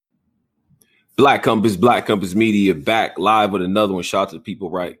Black Compass Media back live with another one. Shout out to the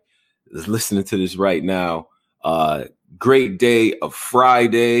people that's listening to this right now. Great day of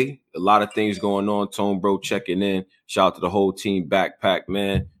Friday. A lot of things going on. Tone Bro checking in. Shout out to the whole team. Backpack,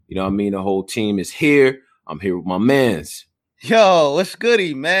 man. You know what I mean? The whole team is here. I'm here with my mans. Yo, what's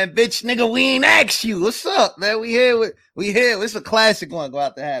goody, man? Bitch, nigga, we ain't asked you. What's up, man? We here. It's a classic one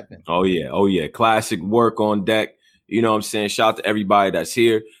about to happen. Oh, yeah. Classic work on deck. You know what I'm saying? Shout out to everybody that's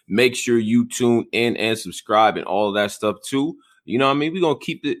here. Make sure you tune in and subscribe and all of that stuff too. You know what I mean? We're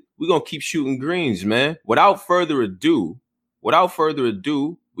gonna keep shooting greens, man. Without further ado, we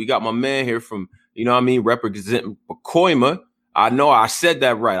got my man here from, you know what I mean, representing Pacoima. I know I said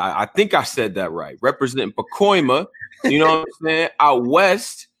that right. I think I said that right. Representing Pacoima, you know what I'm saying? Out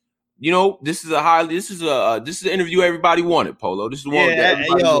west. You know, this is an interview everybody wanted, Polo. This is one that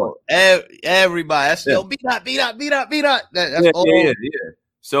everybody wanted. Everybody. That's yo, beat up. That's all. Yeah.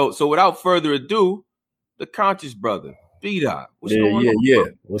 So without further ado, the conscious brother, B-Dot. What's going on? Yeah.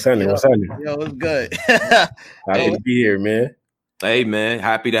 What's happening? Yo, what's good? Happy to be here, man. Hey, man,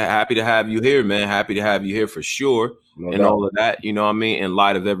 happy to have you here, man. Happy to have you here for sure. No doubt. All of that, you know what I mean? In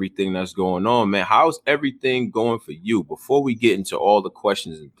light of everything that's going on, man, how's everything going for you? Before we get into all the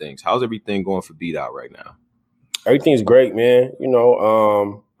questions and things, how's everything going for B-Dot right now? Everything's great, man. You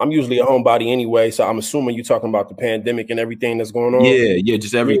know, I'm usually a homebody anyway, so I'm assuming you're talking about the pandemic and everything that's going on. Yeah,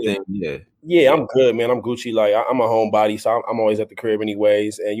 just everything. Yeah, I'm good, man. I'm Gucci. Like, I'm a homebody, so I'm always at the crib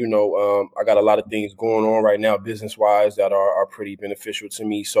anyways. And, you know, I got a lot of things going on right now business-wise that are pretty beneficial to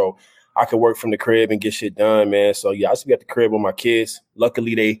me. So I can work from the crib and get shit done, man. So, yeah, I just be at the crib with my kids.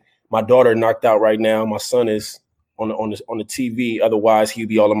 Luckily, my daughter knocked out right now. My son is on the TV. Otherwise, he'd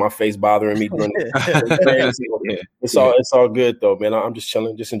be all in my face bothering me. It's all good, though, man. I'm just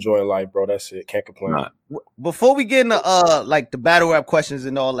chilling, just enjoying life, bro. That's it. Can't complain. Before we get into like the battle rap questions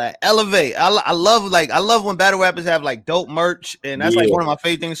and all that, Elevate. I love when battle rappers have like dope merch, and that's like one of my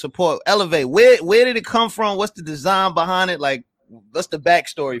favorite things to support. Elevate. Where did it come from? What's the design behind it? Like, what's the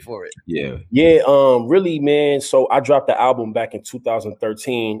backstory for it? Yeah. Really, man. So I dropped the album back in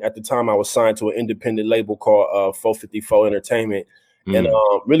 2013. At the time, I was signed to an independent label called 454 Entertainment. And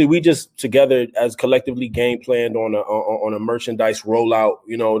really, we just together as collectively game planned on a merchandise rollout,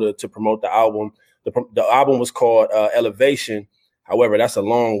 you know, to promote the album. The album was called Elevation. However, that's a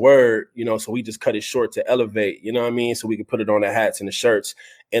long word, you know, so we just cut it short to Elevate, you know what I mean? So we could put it on the hats and the shirts.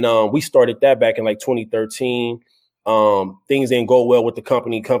 And we started that back in like 2013. Things didn't go well with the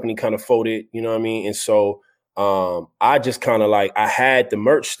company kind of folded, you know what I mean? And so I just kind of like, I had the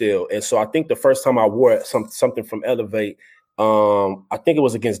merch still. And so I think the first time I wore something from Elevate, I think it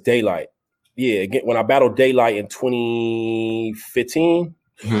was against Daylight. Yeah, again, when I battled Daylight in 2015.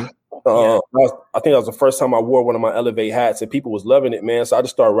 I think that was the first time I wore one of my Elevate hats, and people was loving it, man. So I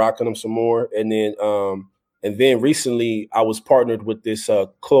just started rocking them some more. And then recently I was partnered with this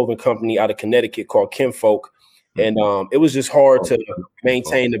clothing company out of Connecticut called Kinfolk. And it was just hard to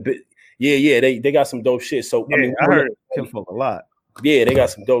maintain the bit. Yeah, they got some dope shit. So I mean, I heard Kinfolk a lot. Yeah, they got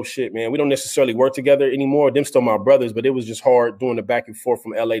some dope shit, man. We don't necessarily work together anymore. Them still my brothers, but it was just hard doing the back and forth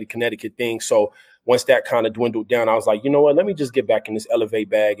from LA to Connecticut thing. So once that kind of dwindled down, I was like, you know what? Let me just get back in this Elevate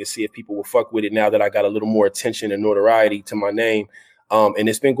bag and see if people will fuck with it now that I got a little more attention and notoriety to my name. And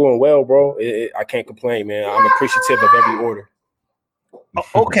it's been going well, bro. I can't complain, man. I'm appreciative of every order.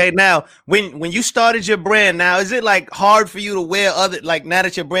 Okay, now when you started your brand, now is it like hard for you to wear other, like now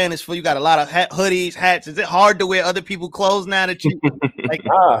that your brand is full, you got a lot of hoodies, hats? Is it hard to wear other people's clothes now that you like?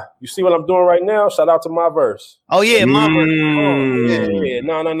 You see what I'm doing right now? Shout out to My Verse. Oh yeah, My Verse. Oh, yeah.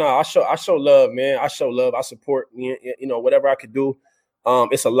 No. I show love, man. I show love. I support, you know, whatever I could do.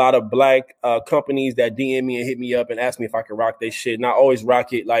 It's a lot of black companies that DM me and hit me up and ask me if I can rock their shit. And I always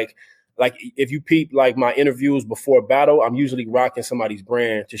rock it like if you peep like my interviews before battle, I'm usually rocking somebody's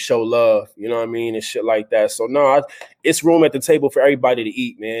brand to show love, you know what I mean, and shit like that. So no, it's room at the table for everybody to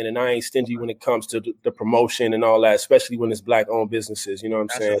eat, man. And I ain't stingy when it comes to the promotion and all that, especially when it's black-owned businesses. You know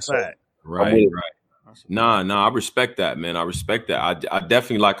what I'm saying? So, right. Nah, I respect that, man. I respect that. I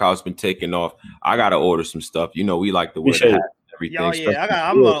definitely like how it's been taking off. I gotta order some stuff. You know, we like to wear that and everything.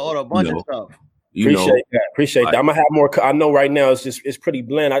 I'm gonna order a bunch of stuff. Appreciate that. I'm gonna have more. I know right now it's pretty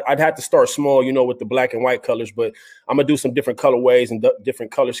bland. I'd have to start small, you know, with the black and white colors, but I'm gonna do some different colorways and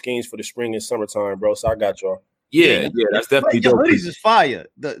different color schemes for the spring and summertime, bro. So I got y'all. Yeah, that's definitely dope. Hoodies is fire.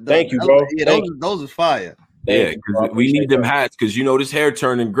 Thank you, bro. Yeah, those are fire. Yeah, because we need them hats because you know this hair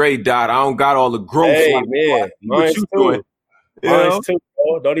turning gray, Dot. I don't got all the growth. Hey, man, mine's too. Mine's too,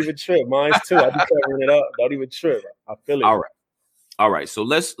 bro. Don't even trip. Mine's too. I be covering it up. Don't even trip. I feel it. All right. So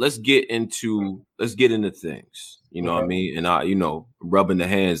let's get into things. You know what I mean? And I, rubbing the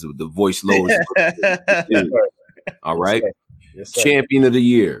hands with the voice lowers. All right. Yes, sir. Champion of the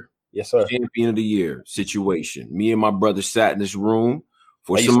year. Yes, sir. Champion of the year situation. Me and my brother sat in this room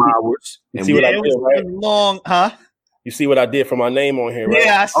for some hours. And see what I did, right? Long, huh? You see what I did for my name on here, right?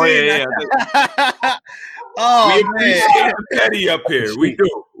 Yeah, I see that. We appreciate the petty up here. We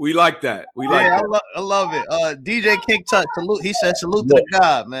do. We like that. We like that. I love it. DJ King Tut, salute. He said salute to the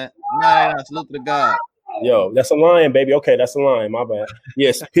God, man. Nah, salute to the God. Yo, that's a lion, baby. Okay, that's a lion. My bad.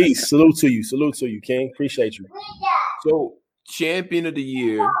 Yes, peace. Salute to you, King. Appreciate you. So, champion of the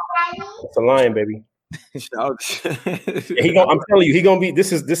year. It's a lion, baby. I'm telling you, he gonna be.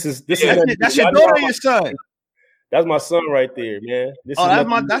 This is. That's your daughter or your son? That's my son right there, man. That's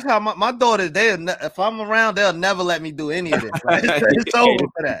how my daughter. If I'm around, they'll never let me do any of this. Right? It's over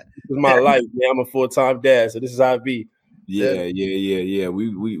for that. This is my life, man. I'm a full-time dad, so this is how it be. Yeah.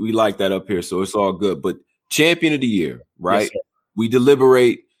 We like that up here, so it's all good. But champion of the year, right? Yes, we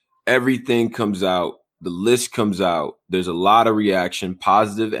deliberate. Everything comes out. The list comes out. There's a lot of reaction,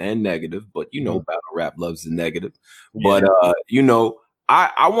 positive and negative. But battle rap loves the negative. Yeah. But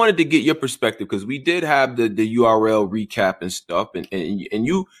I wanted to get your perspective because we did have the URL recap and stuff, and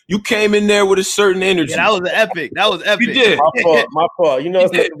you came in there with a certain energy. Yeah, that was epic. You did. My fault.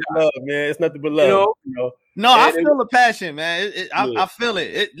 It's nothing but love, man. It's nothing but love. No, I feel the passion, man. I feel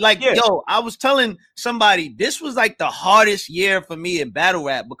it. Yo, I was telling somebody this was like the hardest year for me in battle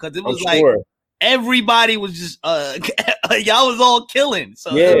rap because it was everybody was just y'all was all killing. So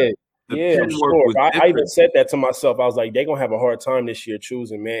I'm sure. I even said that to myself. I was like, they're going to have a hard time this year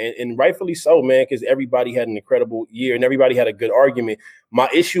choosing, man. And rightfully so, man, because everybody had an incredible year and everybody had a good argument. My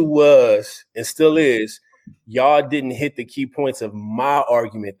issue was, and still is, y'all didn't hit the key points of my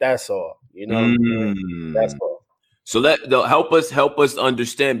argument. That's all. That's all. So they'll help us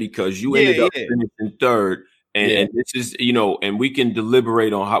understand because you ended up finishing third. And this is, and we can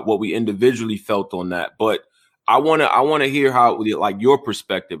deliberate on what we individually felt on that. But I want to hear how, like, your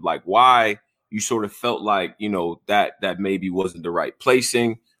perspective, like why you sort of felt like, that maybe wasn't the right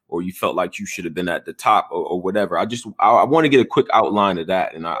placing, or you felt like you should have been at the top or whatever. I want to get a quick outline of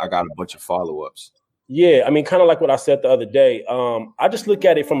that. And I got a bunch of follow-ups. Yeah. I mean, kind of like what I said the other day. I just look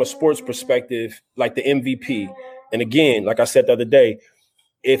at it from a sports perspective, like the MVP. And again, like I said the other day,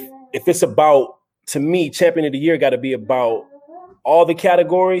 if it's about, to me, champion of the year got to be about all the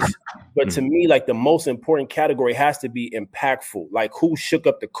categories, but to me, like the most important category has to be impactful. Like who shook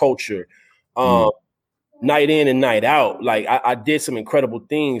up the culture, night in and night out. Like I did some incredible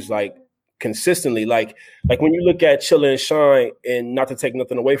things, like consistently. Like when you look at Chilla and Shine, and not to take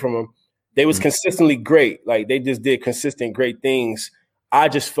nothing away from them, they was consistently great. Like they just did consistent great things. I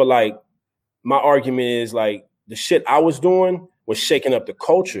just feel like my argument is like the shit I was doing was shaking up the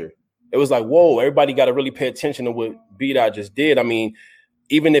culture. It was like, whoa, everybody got to really pay attention to what B-Dot just did. I mean,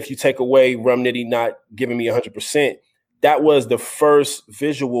 even if you take away Rum Nitty not giving me 100%, that was the first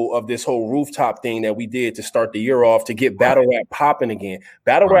visual of this whole rooftop thing that we did to start the year off to get battle rap popping again.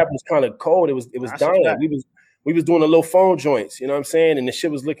 Battle rap was kind of cold. It was dying. We was doing the little phone joints, you know what I'm saying? And the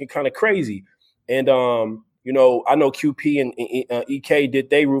shit was looking kind of crazy. And I know QP and EK did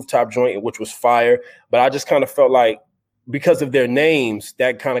their rooftop joint, which was fire. But I just kind of felt like, because of their names,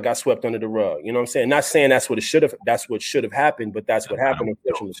 that kind of got swept under the rug. You know what I'm saying? Not saying that's what should have happened, but that's what happened.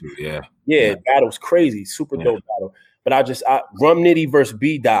 Yeah, battle's crazy, super dope battle. But Rum Nitty versus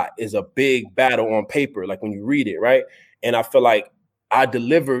B-Dot is a big battle on paper, like when you read it, right? And I feel like I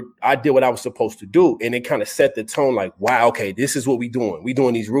did what I was supposed to do, and it kind of set the tone. Like, wow, okay, this is what we doing. We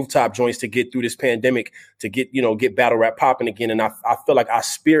doing these rooftop joints to get through this pandemic, to get battle rap popping again. And I feel like I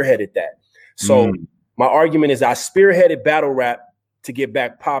spearheaded that. So. My argument is I spearheaded battle rap to get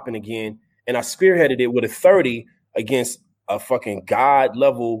back popping again, and I spearheaded it with a 30 against a fucking God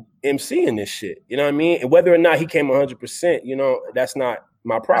level MC in this shit. You know what I mean? And whether or not he came 100%, that's not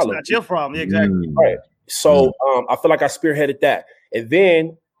my problem. That's not your problem, exactly. Right. So I feel like I spearheaded that, and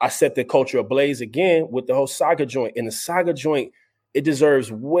then I set the culture ablaze again with the whole Saga joint. And the Saga joint, it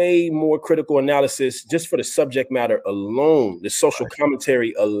deserves way more critical analysis just for the subject matter alone, the social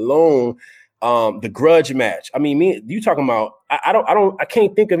commentary alone. The grudge match. I mean, you talking about? I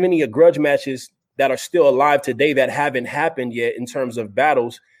can't think of any grudge matches that are still alive today that haven't happened yet in terms of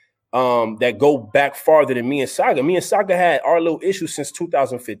battles that go back farther than me and Saga. Me and Saga had our little issue since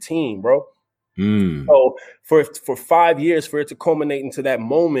 2015, bro. So for 5 years, for it to culminate into that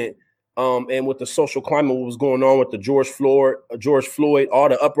moment, and with the social climate, what was going on with the George Floyd, all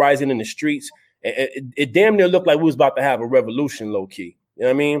the uprising in the streets, it damn near looked like we was about to have a revolution, low key. You You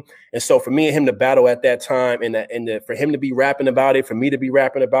know what I mean? And so for me and him to battle at that time, and for him to be rapping about it, for me to be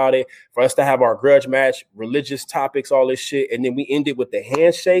rapping about it, for us to have our grudge match, religious topics, all this shit, and then we ended with the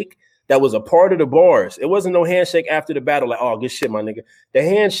handshake that was a part of the bars. It wasn't no handshake after the battle, like, oh, good shit, my nigga. The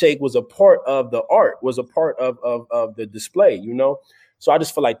handshake was a part of the art, was a part of the display, you know? So I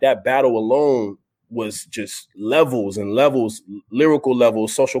just feel like that battle alone was just levels and levels, lyrical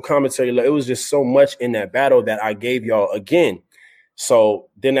levels, social commentary. It was just so much in that battle that I gave y'all again. So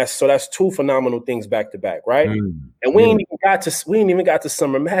that's two phenomenal things back to back, right? And we ain't even got to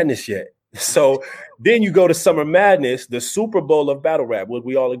Summer Madness yet. So then you go to Summer Madness, the Super Bowl of battle rap. Would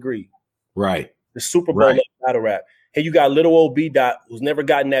we all agree? Right. The Super Bowl of battle rap. Hey, you got little old B Dot, who's never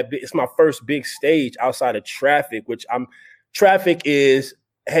gotten that big. It's my first big stage outside of Traffic, Traffic is,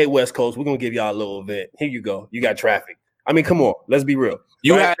 hey, West Coast, we're gonna give y'all a little event. Here you go. You got Traffic. I mean, come on, let's be real.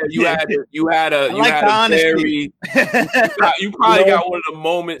 You probably got one of the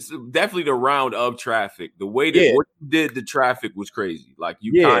moments, definitely the round of Traffic. The way that what you did to Traffic was crazy. Like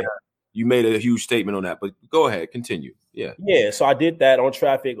you made a huge statement on that. But go ahead, continue. Yeah. So I did that on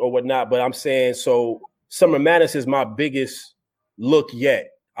Traffic or whatnot. But I'm saying, so Summer Madness is my biggest look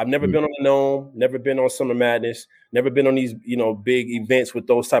yet. I've never been on the Gnome, never been on Summer Madness, never been on these, big events with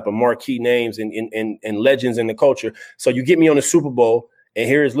those type of marquee names and legends in the culture. So you get me on the Super Bowl, and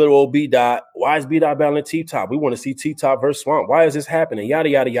here is little old B Dot. Why is B Dot battling T Top? We want to see T Top versus Swamp. Why is this happening? Yada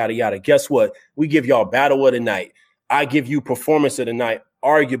yada yada yada. Guess what? We give y'all battle of the night. I give you performance of the night.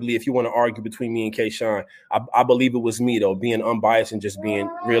 Arguably, if you want to argue between me and K-Shine, I believe it was me though, being unbiased and just being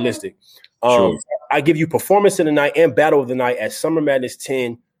realistic. Sure. I give you performance of the night and battle of the night at Summer Madness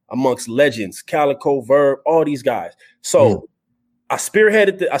 10 amongst legends, Calico, Verb, all these guys. So I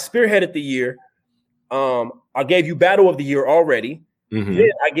spearheaded the year. I gave you battle of the year already. Then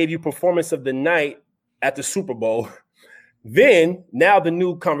I gave you performance of the night at the Super Bowl. Then now the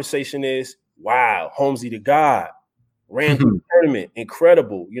new conversation is, wow, Holmesy the God ran through the tournament,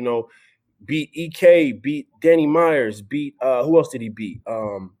 incredible. Beat EK, beat Danny Myers, beat who else did he beat? He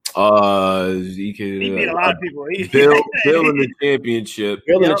beat a lot of people. Bill in the championship.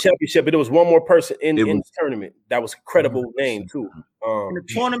 But there was one more person in the tournament that was a credible name too. In the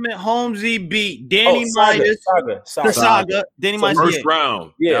tournament, Holmesy beat Danny Myers. Saga. Danny Myers. First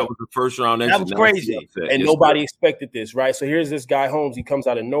round. Yeah. That was the first round. That was crazy. And nobody expected this, right? So here's this guy, Holmesy, comes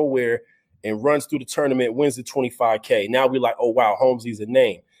out of nowhere and runs through the tournament, wins the 25K. Now we're like, oh, wow, Holmesy's a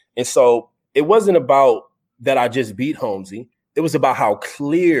name. And so it wasn't about that I just beat Holmesy. It was about how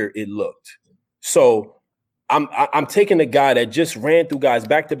clear it looked. So I'm taking a guy that just ran through guys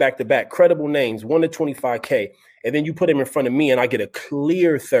back to back to back, credible names, won the 25K, and then you put him in front of me and I get a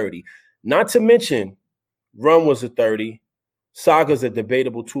clear 30. Not to mention, Rum was a 30, Saga's a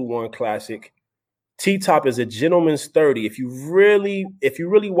debatable 2-1 classic. T-Top is a gentleman's 30. If you really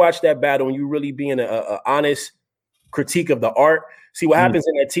watch that battle and you really being a honest critique of the art, see what happens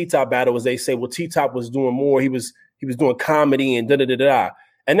in that T-Top battle is they say, well, T-Top was doing more. He was doing comedy and da-da-da-da.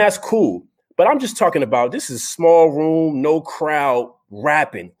 And that's cool. But I'm just talking about, this is small room, no crowd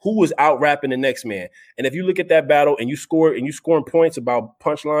rapping. Who was out rapping the next man? And if you look at that battle and you scoring points about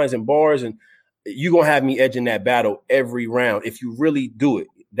punchlines and bars, and you're going to have me edging that battle every round if you really do it.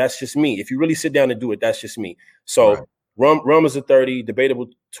 That's just me. If you really sit down and do it, that's just me. So Rum is a 30, debatable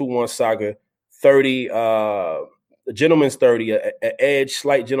 2-1 Saga, 30, gentleman's 30, edge,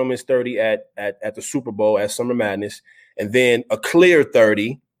 slight gentleman's 30 at the Super Bowl at Summer Madness, and then a clear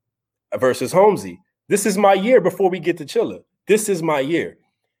 30 versus Holmesy. This is my year before we get to Chilla. This is my year.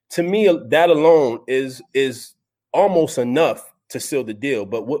 To me, that alone is almost enough to seal the deal.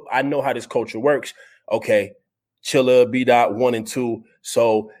 But I know how this culture works. Okay, Chilla, B-Dot 1 and 2.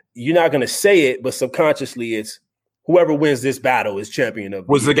 So you're not going to say it, but subconsciously it's whoever wins this battle is champion of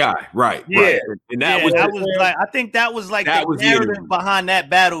the guy. Right. Yeah. Right. And that was like, I think that was like the narrative behind that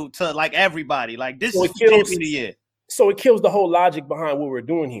battle to like everybody. Like, this is champion of the year. So it kills the whole logic behind what we're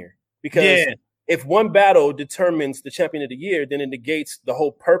doing here. Because if one battle determines the champion of the year, then it negates the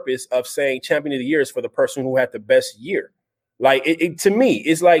whole purpose of saying champion of the year is for the person who had the best year. Like, to me,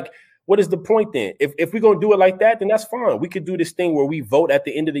 it's like, what is the point then? If we're going to do it like that, then that's fine. We could do this thing where we vote at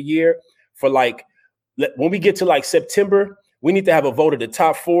the end of the year for like, when we get to like September, we need to have a vote of the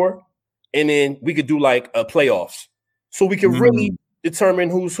top 4, and then we could do like a playoffs. So we can really determine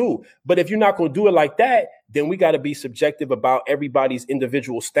who's who. But if you're not going to do it like that, then we got to be subjective about everybody's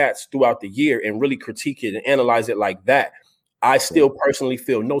individual stats throughout the year and really critique it and analyze it like that. I still personally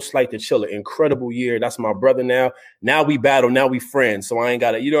feel, no slight to Chilla, incredible year. That's my brother now. Now we battle. Now we friends. So I ain't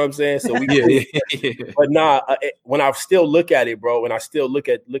got to, you know what I'm saying? So we, But when I still look at it, bro, when I still look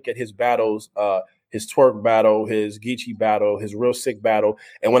at his battles, his Twerk battle, his Geechee battle, his Real Sick battle.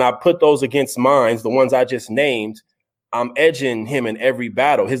 And when I put those against mine, the ones I just named, I'm edging him in every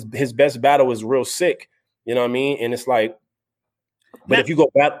battle. His best battle is Real Sick. You know what I mean? And it's like, but if you go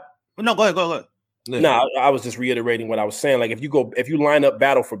back, no, go ahead. No, I was just reiterating what I was saying. Like if you line up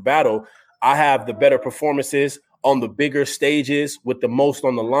battle for battle, I have the better performances on the bigger stages with the most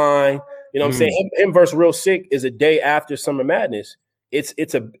on the line. You know what I'm saying? Him versus Real Sick is a day after Summer Madness.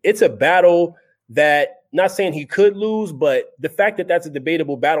 It's a battle that, not saying he could lose, but the fact that that's a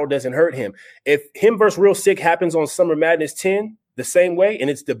debatable battle doesn't hurt him. If him versus Real Sick happens on Summer Madness 10 the same way and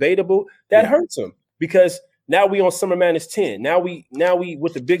it's debatable, that hurts him, because now we on Summer Madness 10. Now we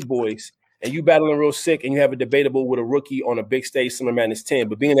with the big boys, and you battling Real Sick, and you have a debatable with a rookie on a big stage Summer Madness 10.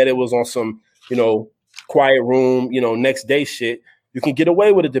 But being that it was on some, quiet room, next day shit, you can get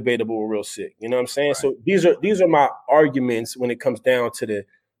away with a debatable with Real Sick. You know what I'm saying? Right. So these are my arguments when it comes down to the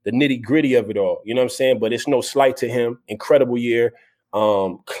nitty gritty of it all. You know what I'm saying? But it's no slight to him. Incredible year.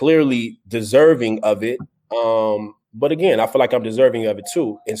 Clearly deserving of it. But again, I feel like I'm deserving of it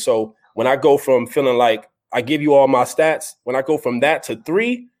too. And so when I go from feeling like I give you all my stats, when I go from that to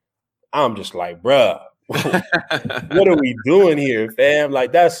 3, I'm just like, bruh, what are we doing here, fam?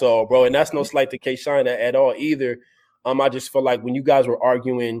 Like, that's all, bro. And that's no slight to K-Shine at all either. I just feel like when you guys were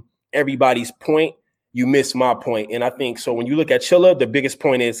arguing everybody's point, you missed my point. And I think so when you look at Chilla, the biggest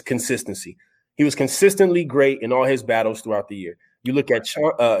point is consistency. He was consistently great in all his battles throughout the year. You look at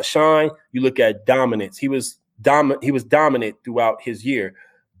Shine, you look at dominance. He was dominant throughout his year.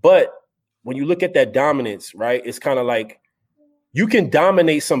 But when you look at that dominance, right, it's kind of like you can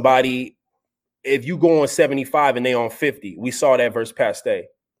dominate somebody if you go on 75 and they on 50. We saw that versus Paste.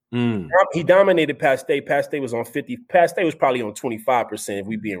 He dominated Paste. Paste was on 50. Paste was probably on 25% if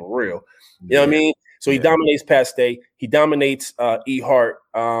we being real. You know what I mean? So he dominates Paste. He dominates E-Heart.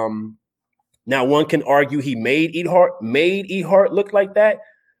 Now one can argue he made E-Heart look like that,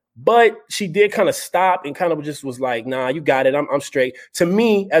 but she did kind of stop and kind of just was like, nah, you got it. I'm straight. To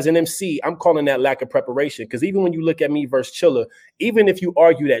me, as an MC, I'm calling that lack of preparation, because even when you look at me versus Chilla, even if you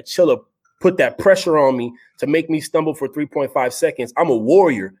argue that Chilla put that pressure on me to make me stumble for 3.5 seconds, I'm a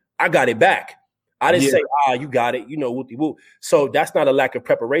warrior. I got it back. I didn't say, you got it, whoopty whoop. So that's not a lack of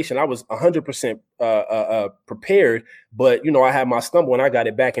preparation. I was 100% prepared, but, I had my stumble and I got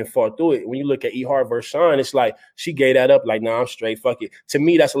it back and fought through it. When you look at E-Heart versus Shine, it's like she gave that up like, nah, I'm straight, fuck it. To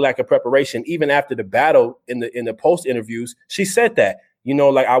me, that's a lack of preparation. Even after the battle in the post interviews, she said that,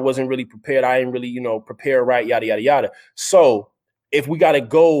 like I wasn't really prepared. I didn't really, prepare right, yada, yada, yada. So if we got to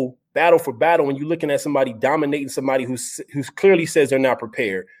go battle for battle, when you're looking at somebody dominating somebody who's clearly says they're not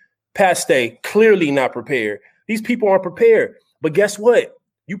prepared, Paste clearly not prepared. These people aren't prepared. But guess what?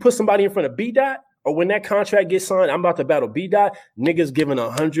 You put somebody in front of B-Dot, or when that contract gets signed, I'm about to battle B-Dot, niggas giving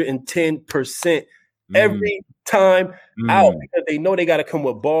 110% every time out, because they know they got to come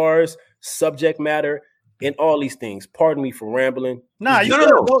with bars, subject matter, and all these things. Pardon me for rambling. Nah, yo,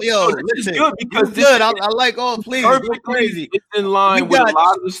 this is good because good. I like all. Please, go crazy. It's in line with a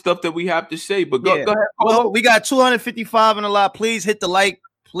lot of the stuff that we have to say. But go ahead. Well, we got 255 in a lot. Please hit the like.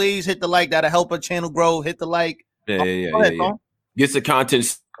 Please hit the like. That'll help our channel grow. Hit the like. Yeah. Gets the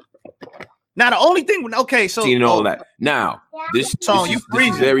content. Now the only thing. Okay, so all that. Now this song, you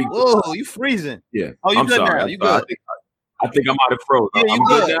freezing. Whoa, you freezing. Yeah. Oh, you good now? You good? I think I might have froze. Yeah, I'm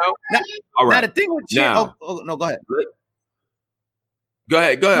good now. All right. Now the thing with now, no, go ahead. Go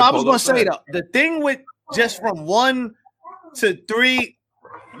ahead. No, I was gonna say the thing with just from 1 to 3.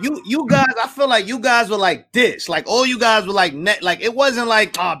 You guys, I feel like you guys were like this. Like all you guys were like net. Like it wasn't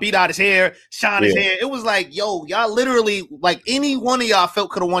like B-Dot is here, Sean is here. It was like, yo, y'all literally like any one of y'all felt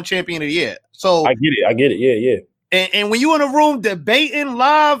could have won champion of the year. So I get it. Yeah. And when you in a room debating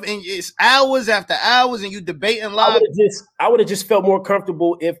live and it's hours after hours and you debating live, I would have just felt more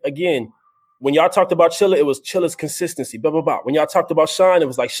comfortable if, again, when y'all talked about Chilla, it was Chilla's consistency. Blah blah blah. When y'all talked about Shine, it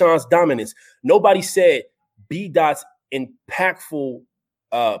was like Sean's dominance. Nobody said B-Dot's impactful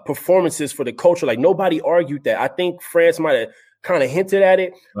performances for the culture. Like nobody argued that. I think France might have kind of hinted at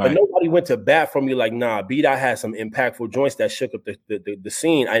it, but nobody went to bat for me like, nah, B-Dot had some impactful joints that shook up the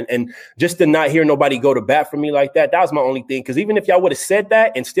scene. And just to not hear nobody go to bat for me like that was my only thing. Because even if y'all would have said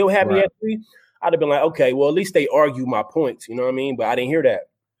that and still had me at 3, I'd have been like, okay, well, at least they argue my points. You know what I mean? But I didn't hear that.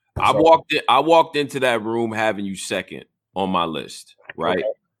 I walked into that room having you second on my list, right? Okay.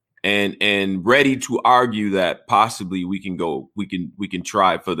 And ready to argue that possibly we can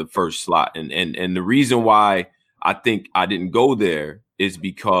try for the first slot. And the reason why I think I didn't go there is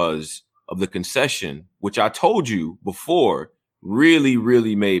because of the concession, which I told you before, really,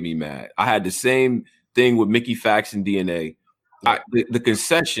 really made me mad. I had the same thing with Mickey Fax and DNA. The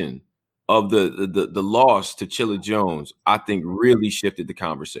concession of the loss to Chilla Jones, I think really shifted the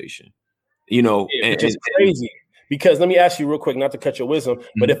conversation. You know, which is crazy. Because let me ask you real quick, not to cut your wisdom,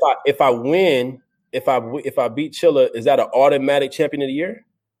 but if I win, if I beat Chilla, is that an automatic champion of the year?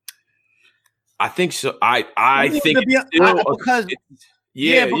 I think so. I think because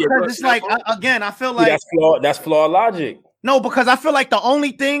it's like again, I feel like that's flawed logic. No, because I feel like the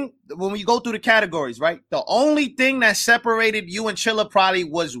only thing when we go through the categories, right? The only thing that separated you and Chilla probably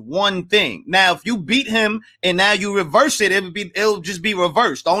was one thing. Now, if you beat him and now you reverse it, it'll just be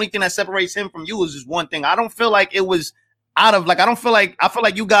reversed. The only thing that separates him from you is just one thing. I don't feel like it was out of like I feel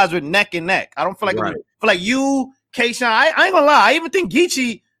like you guys were neck and neck. I don't feel like I feel like you, K-Shine. I ain't gonna lie. I even think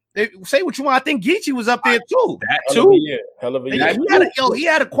Geechee. Say what you want. I think Geechee was up there too. That too. Hell of a year. He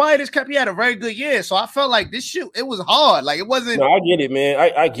had a quiet as kept. He had a very good year. So I felt like this shit. It was hard. Like it wasn't. No, I get it, man.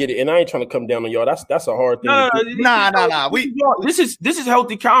 I get it, and I ain't trying to come down on y'all. That's a hard thing. Nah. This is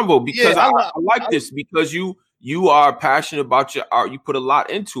healthy combo because I like this because you are passionate about your art. You put a lot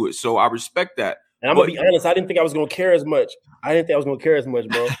into it, so I respect that. And I'm gonna be honest. I didn't think I was gonna care as much. Bro. I'm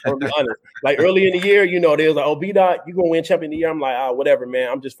gonna be honest. Like early in the year, they was like, "Oh, B-Dot, you gonna win champion of the year?" I'm like, whatever, man.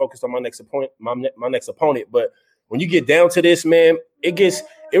 I'm just focused on my next opponent. But when you get down to this, man, it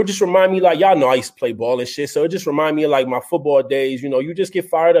would just remind me like y'all know I used to play ball and shit. So it just remind me of like my football days. You just get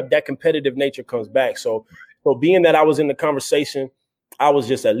fired up. That competitive nature comes back. So being that I was in the conversation, I was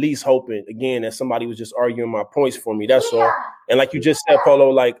just at least hoping again that somebody was just arguing my points for me. That's all. And like you just said, Polo,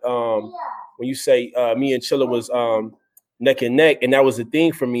 like when you say me and Chilla was neck and neck, and that was the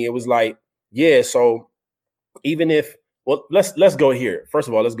thing for me. It was like, yeah. So even if let's go here. First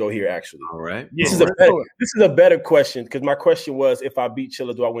of all, let's go here. Actually, all right. This is a better question because my question was, if I beat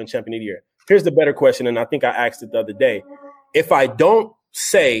Chilla, do I win champion of the year? Here's the better question, and I think I asked it the other day. If I don't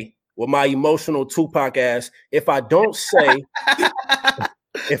say with my emotional Tupac ass, if I don't say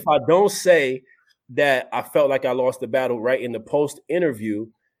that I felt like I lost the battle right in the post interview.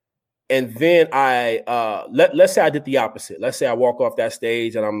 And then let's say I did the opposite. Let's say I walk off that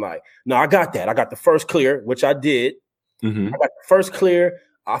stage and I'm like, no, I got that. I got the first clear, which I did. Mm-hmm. I got the first clear.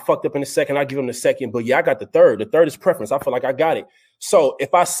 I fucked up in the second. I give him the second. But yeah, I got the third. The third is preference. I feel like I got it. So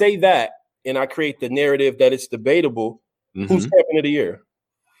if I say that and I create the narrative that it's debatable, who's champion of the year?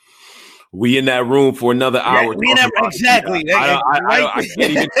 We in that room for another hour. Exactly. I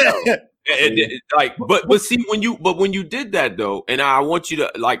can't even tell. But see when you did that though, and I want you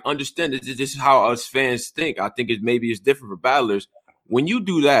to like understand that this is how us fans think. I think it's different for battlers. When you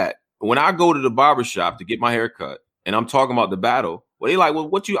do that, when I go to the barbershop to get my hair cut and I'm talking about the battle, they like, well,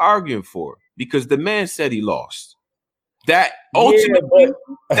 what you arguing for? Because the man said he lost. That ultimately,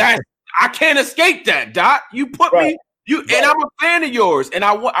 that I can't escape that, Dot. You put me. And I'm a fan of yours, and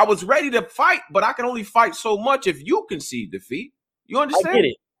I was ready to fight, but I can only fight so much if you concede defeat. You understand? I get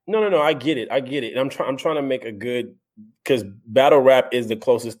it. No, I get it. And I'm trying to make a good, because battle rap is the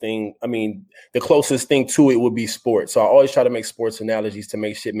closest thing. I mean, the closest thing to it would be sports. So I always try to make sports analogies to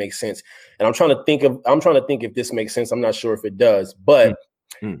make shit make sense. And I'm trying to think if this makes sense. I'm not sure if it does, but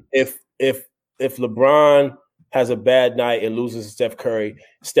if LeBron has a bad night and loses to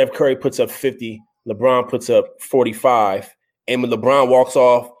Steph Curry puts up 50, LeBron puts up 45, and when LeBron walks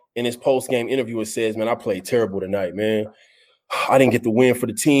off in his post-game interview and says, man, I played terrible tonight, man. I didn't get the win for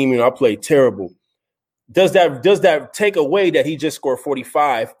the team, I played terrible. Does that take away that he just scored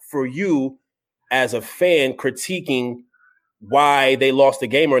 45 for you as a fan critiquing why they lost the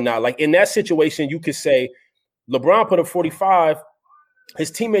game or not? Like in that situation, you could say LeBron put up 45, his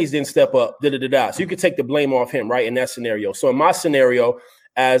teammates didn't step up, So you could take the blame off him, right? In that scenario. So in my scenario,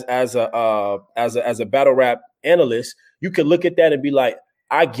 as a battle rap analyst, you could look at that and be like,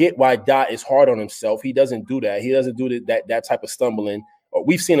 I get why Dot is hard on himself. He doesn't do that. He doesn't do that type of stumbling.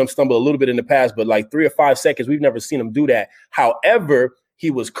 We've seen him stumble a little bit in the past, but like 3 or 5 seconds, we've never seen him do that. However,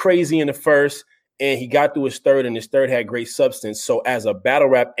 he was crazy in the first, and he got through his third, and his third had great substance. So as a battle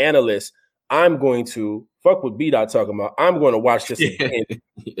rap analyst, I'm going to fuck what B-Dot talking about. I'm going to watch this again.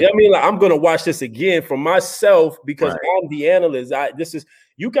 You know what I mean? Like, I'm going to watch this again for myself because I'm the analyst. This is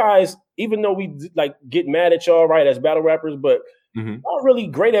you guys, even though we like get mad at y'all, right, as battle rappers, but y'all really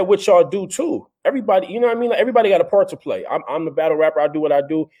great at what y'all do too. Everybody, you know what I mean? Like, everybody got a part to play. I'm the battle rapper. I do what I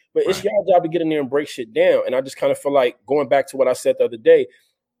do, but it's y'all job to get in there and break shit down. And I just kind of feel like going back to what I said the other day,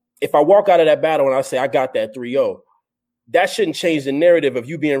 if I walk out of that battle and I say I got that 3-0, that shouldn't change the narrative of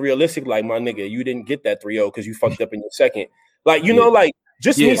you being realistic. Like, my nigga, you didn't get that 3-0 because you fucked up in your second. Like, you know, like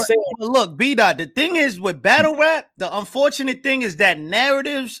just me saying. Look, B-Dot, the thing is with battle rap, the unfortunate thing is that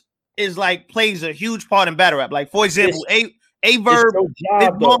narratives is like plays a huge part in battle rap. Like, for example, A-Verb, his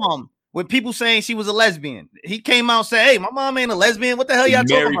mom, with people saying she was a lesbian. He came out and said, "Hey, my mom ain't a lesbian. What the hell y'all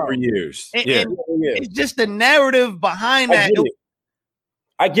talking about?" For years. And it's just the narrative behind that.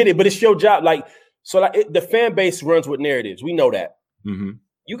 I get it, but it's your job. Like, so like the fan base runs with narratives. We know that. Mm-hmm.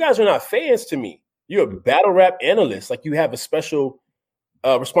 You guys are not fans to me. You're a battle rap analyst. Like, you have a special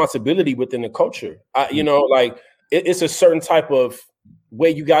responsibility within the culture. You know, like it's a certain type of way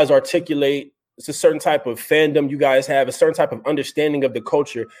you guys articulate. It's a certain type of fandom you guys have, a certain type of understanding of the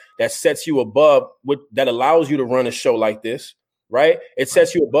culture that sets you above that allows you to run a show like this, right? It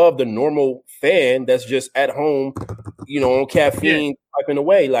sets you above the normal fan that's just at home, you know, on caffeine, typing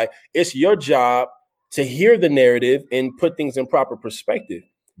away. Like, it's your job to hear the narrative and put things in proper perspective.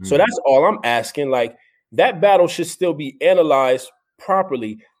 Mm-hmm. So that's all I'm asking. Like, that battle should still be analyzed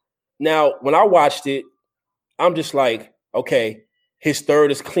properly. Now, when I watched it, I'm just like, okay, his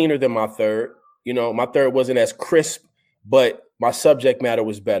third is cleaner than my third. You know, my third wasn't as crisp, but my subject matter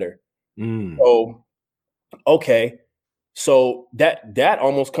was better. So, okay. So that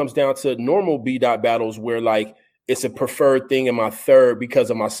almost comes down to normal B-Dot battles where, like, it's a preferred thing in my third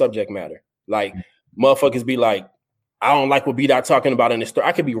because of my subject matter. Like, motherfuckers be like, I don't like what B-Dot talking about in this third.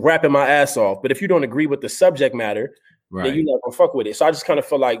 I could be rapping my ass off, but if you don't agree with the subject matter, then you're not gonna fuck with it. So I just kind of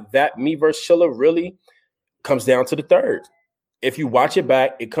feel like that me versus Chilla really comes down to the third. If you watch it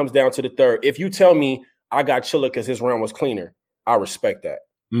back, it comes down to the third. If you tell me I got Chilla because his round was cleaner, I respect that.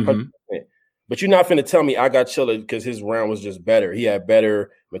 Mm-hmm. But you're not finna tell me I got Chilla because his round was just better. He had better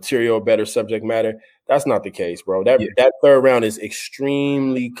material, better subject matter. That's not the case, bro. That third round is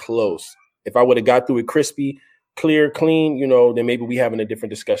extremely close. If I would have got through it crispy, clear, clean, you know, then maybe we having a different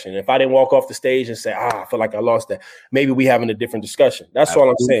discussion. If I didn't walk off the stage and say, I feel like I lost that, maybe we having a different discussion. That's all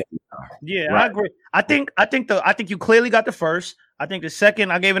I'm saying. Yeah, right. I agree. I think you clearly got the first. I think the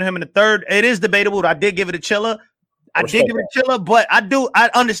second I gave it him in the third. It is debatable. I did give it a Chilla. I did give it a Chilla, but I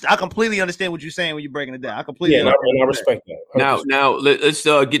understand. I completely understand what you're saying when you're breaking it down. I completely I respect that. Now let's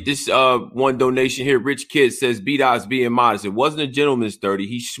get this one donation here. Rich Kid says B-Dot's being modest. It wasn't a gentleman's 30.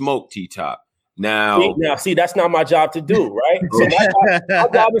 He smoked T-Top. Now, see, that's not my job to do, right? So my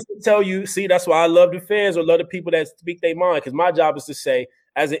job is to tell you. See, that's why I love the fans or love the people that speak their mind. Because my job is to say,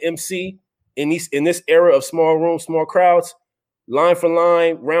 as an MC in this era of small rooms, small crowds, line for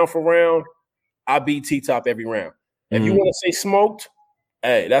line, round for round, I beat T-Top every round. If you want to say smoked,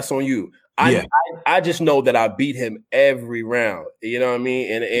 hey, that's on you. I just know that I beat him every round. You know what I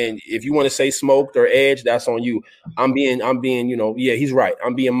mean? And if you want to say smoked or edge, that's on you. I'm being, you know, he's right.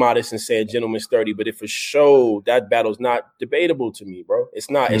 I'm being modest and saying gentleman's 30. But if a show, that battle's not debatable to me, bro.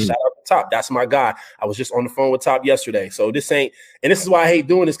 It's not. And shout out to Top. That's my guy. I was just on the phone with Top yesterday. So this ain't, and this is why I hate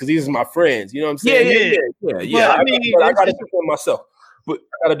doing this, because these are my friends. You know what I'm saying? Yeah. I gotta defend myself.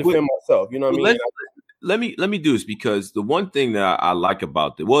 You know what I mean? Let me do this, because the one thing that I like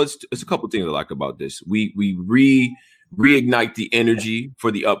about this, it's a couple things I like about this. We reignite the energy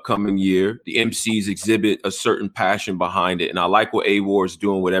for the upcoming year. The MCs exhibit a certain passion behind it, and I like what A-War is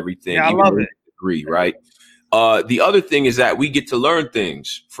doing with everything. Yeah, I love it. Agree, right? The other thing is that we get to learn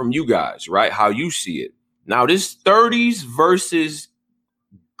things from you guys, right? How you see it. Now, this 30s versus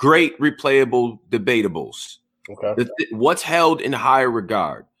great replayable debatables. Okay. What's held in higher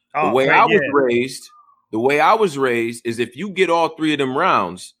regard? The way I was raised is if you get all three of them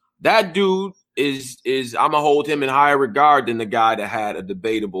rounds, that dude is I'm gonna hold him in higher regard than the guy that had a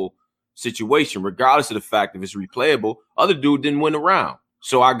debatable situation, regardless of the fact if it's replayable. Other dude didn't win a round.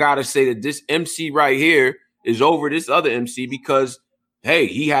 So I gotta say that this MC right here is over this other MC because, hey,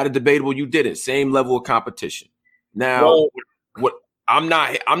 he had a debatable, you didn't. Same level of competition. Now, what I'm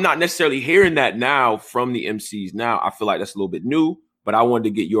not necessarily hearing that now from the MCs. Now I feel like that's a little bit new, but I wanted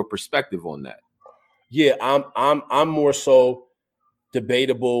to get your perspective on that. Yeah, I'm more so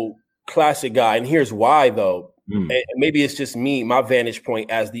debatable classic guy, and here's why though. And maybe it's just me, my vantage point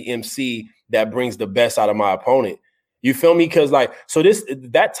as the MC that brings the best out of my opponent. You feel me? Because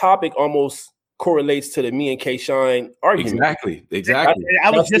that topic almost correlates to the me and K-Shine argument. Exactly.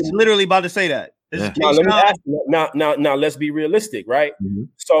 I was just literally about to say that. Now let me ask you, now let's be realistic, right? Mm-hmm.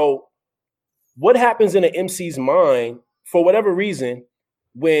 So, what happens in an MC's mind for whatever reason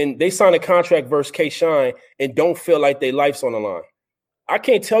when they sign a contract versus K-Shine and don't feel like their life's on the line? I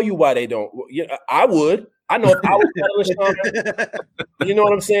can't tell you why they don't. I would. I know if I was battling Sean, you know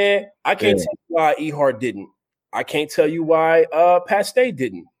what I'm saying? I can't tell you why E-Hart didn't. I can't tell you why Pat Stay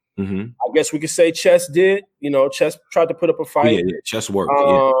didn't. Mm-hmm. I guess we could say Chess did. You know, Chess tried to put up a fight. Yeah, Chess worked.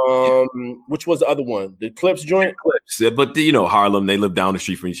 Which was the other one? The Clips joint? Clips. But Harlem, they live down the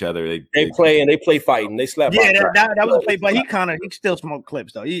street from each other. They play fighting. They slap. Yeah, that was a play, but he still smoked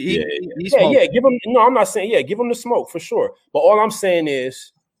Clips though. He give him. No, I'm not saying. Yeah, give him the smoke for sure. But all I'm saying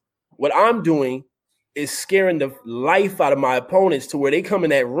is, what I'm doing is scaring the life out of my opponents to where they come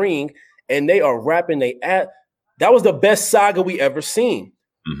in that ring and they are rapping they at. That was the best saga we ever seen.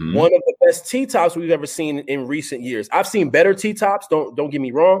 Mm-hmm. One of the best T-tops we've ever seen in recent years. I've seen better T-tops, don't get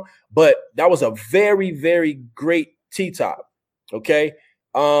me wrong, but that was a very, very great T-top. Okay.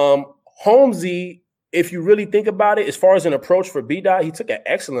 Holmesy, if you really think about it, as far as an approach for B-Dot, he took an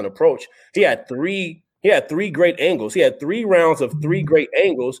excellent approach. He had three great angles. He had 3 rounds of 3 great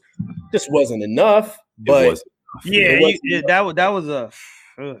angles. This wasn't enough, but that was a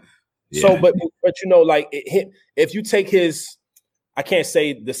so, but you know, like if you take his, I can't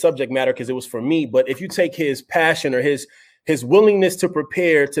say the subject matter because it was for me, but if you take his passion or his willingness to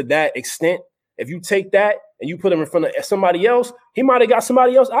prepare to that extent, if you take that and you put him in front of somebody else, he might have got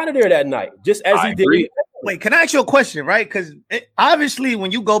somebody else out of there that night, just as he did. Wait, can I ask you a question, right? Because obviously,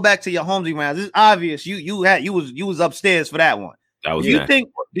 when you go back to your Holmesy rounds, it's obvious you was upstairs for that one. That was. Do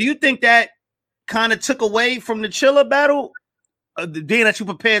you think that kind of took away from the Chilla battle, the day that you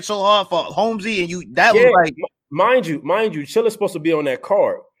prepared so hard for Holmesy, and was like, mind you, Chilla's supposed to be on that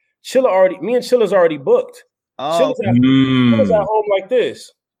card. Me and Chilla's already booked. Oh, Chilla's at home like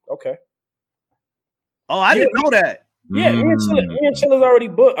this. Okay. Oh, I didn't know that. Yeah, me and Chilla's already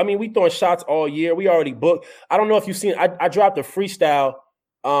booked. I mean, we throwing shots all year. We already booked. I don't know if you've seen. I dropped a freestyle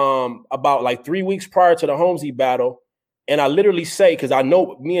about like 3 weeks prior to the Holmesy battle, and I literally say, because I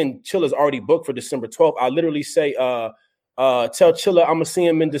know me and Chilla's already booked for December 12th. I literally say, tell Chilla I'm gonna see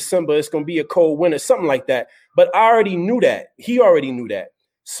him in December. It's gonna be a cold winter, something like that. But I already knew that. He already knew that.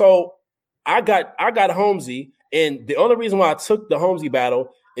 So I got Holmesy, and the only reason why I took the Holmesy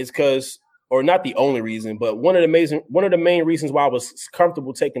battle is because. Or not the only reason, but one of the main reasons why I was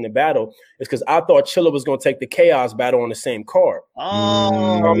comfortable taking the battle is because I thought Chilla was going to take the Chaos battle on the same card.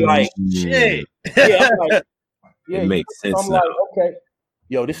 Oh, I'm like, shit. Yeah, I'm like, it makes sense. I'm like, okay,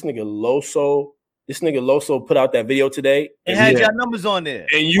 yo, this nigga Loso put out that video today. It had your numbers on there,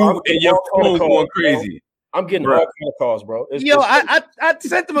 and your phone going crazy. I'm getting all kind of calls, bro. I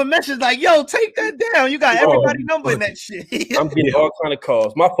sent them a message like, yo, take that down. You got everybody's number in that shit. I'm getting all kind of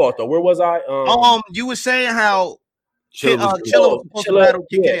calls. My fault though. Where was I? You were saying how Chilla was supposed to battle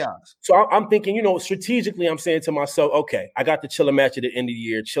Chaos. So I'm thinking, strategically, I'm saying to myself, okay, I got the Chilla match at the end of the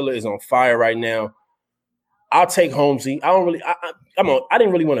year. Chilla is on fire right now. I'll take Holmesy. I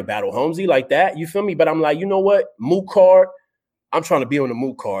didn't really want to battle Holmesy like that. You feel me? But I'm like, you know what? Moot card. I'm trying to be on the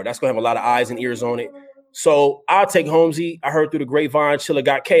moot card. That's gonna have a lot of eyes and ears on it. So I'll take Holmesy. I heard through the grapevine, Chilla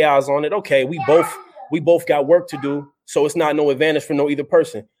got Chaos on it. Okay, we both got work to do, so it's not no advantage for either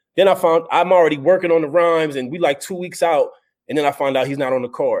person. Then I found I'm already working on the rhymes, and we like 2 weeks out, and then I find out he's not on the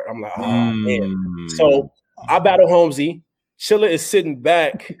card. I'm like, oh man. So I battle Holmesy. Chilla is sitting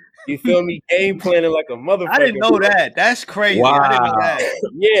back. You feel me? Game planning like a motherfucker. I didn't know that. That's crazy. Wow. I didn't know that.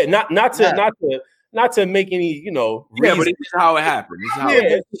 Yeah, not to make any, Yeah, but this is how it happened.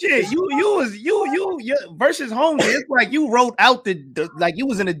 Shit, you versus Holmesy. It's like you wrote out like you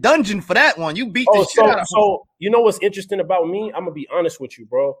was in a dungeon for that one. You beat the shit out of So you know what's interesting about me? I'm gonna be honest with you,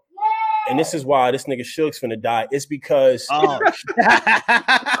 bro. And this is why this nigga Suge's finna die. It's because like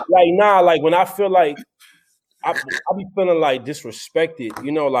when I feel like I be feeling like disrespected,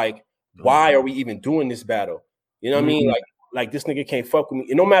 like why are we even doing this battle? You know what I mean? Like this nigga can't fuck with me.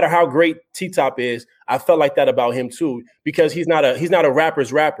 And no matter how great T-Top is, I felt like that about him too, because he's not a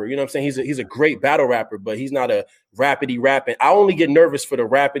rapper's rapper. You know what I'm saying? He's a great battle rapper, but he's not a rapidy rapping. I only get nervous for the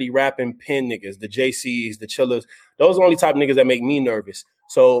rapidy rapping pin niggas, the JCs, the Chillas. Those are the only type of niggas that make me nervous.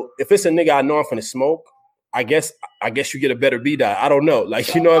 So if it's a nigga I know I'm finna smoke, I guess you get a better B-Dot. I don't know.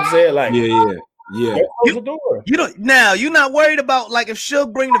 Like, you know what I'm saying? Like, yeah. You're not worried about like if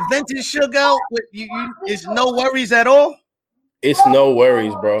Suge bring the vintage Suge out with you, it's no worries at all. It's no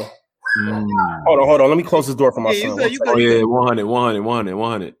worries, bro. Hold on. Let me close this door for my son.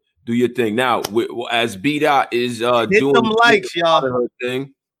 100. Do your thing now. As B-Dot is doing them likes, y'all.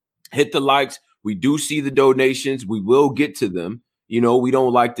 Thing, hit the likes. We do see the donations. We will get to them. We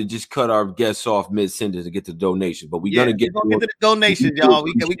don't like to just cut our guests off mid-sentence to get to the donations, but we're gonna get to the donations, y'all.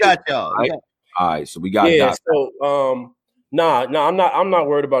 We got y'all. Right? All right, so we got So I'm not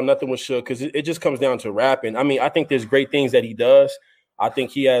worried about nothing with Suge because it just comes down to rapping. I mean, I think there's great things that he does. I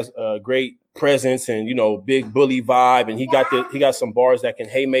think he has a great presence and big bully vibe, and he got some bars that can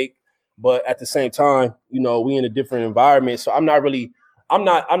haymake. But at the same time, we in a different environment, so I'm not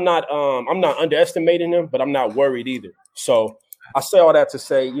underestimating him, but I'm not worried either. So I say all that to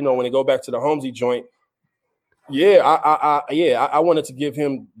say, when they go back to the Holmesy joint, I wanted to give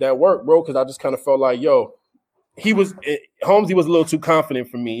him that work, bro, because I just kind of felt like, Holmesy was a little too confident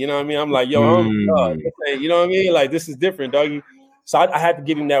for me. You know what I mean? I'm like, you know what I mean? Like, this is different, doggy. So I had to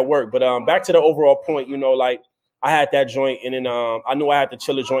give him that work. But back to the overall point, you know, like I had that joint, and then I knew I had the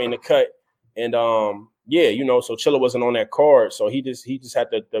Chilla joint in the cut, and yeah, you know, so Chilla wasn't on that card, so he just had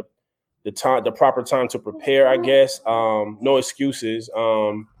the proper time to prepare, I guess. No excuses.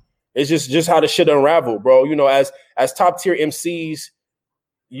 It's just how the shit unraveled, bro. You know, as top tier MCs,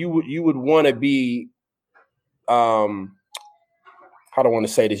 you would want to be how do I want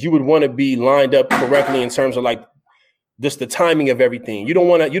to say this? You would want to be lined up correctly in terms of like just the timing of everything. You don't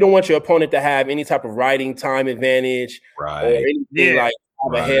want your opponent to have any type of writing time advantage, right? Or anything like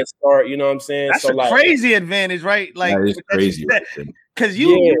have a head start. You know what I'm saying? That's a crazy advantage, right? Like that is crazy. Because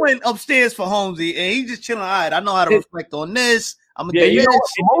you went upstairs for Holmesy and he's just chilling. All right, I know how to reflect on this. I'm gonna do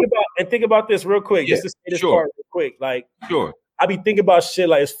this. Think about this real quick. Just to say this part real quick. Like, I be thinking about shit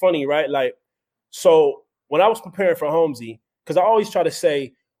like it's funny, right? Like, so when I was preparing for Holmesy, because I always try to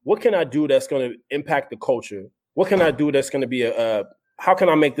say, what can I do that's going to impact the culture? What can I do that's going to be how can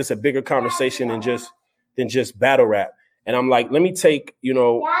I make this a bigger conversation than just battle rap? And I'm like, let me take, you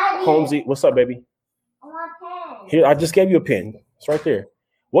know, Holmesy. What's up, baby? I want a pen. Here, I just gave you a pen. It's right there.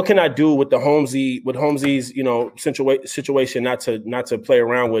 What can I do with Holmesy's, you know, situation, not to play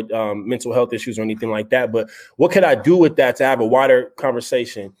around with mental health issues or anything like that, but what can I do with that to have a wider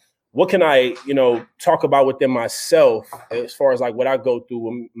conversation? What can I, you know, talk about within myself as far as like what I go through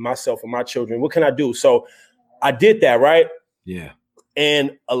with myself and my children? What can I do? So I did that, right? Yeah.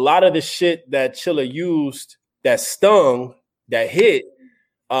 And a lot of the shit that Chilla used that stung, that hit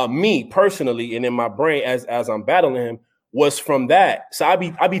me personally and in my brain as I'm battling him was from that. So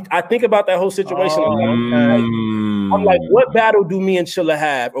I think about that whole situation. I'm like, what battle do me and Chilla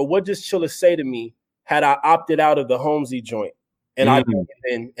have? Or what does Chilla say to me had I opted out of the Holmesy joint? And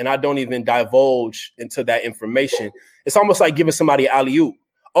I don't even divulge into that information. It's almost like giving somebody an alley-oop.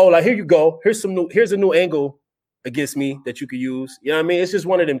 Oh, like here you go. Here's a new angle against me that you could use. You know what I mean? It's just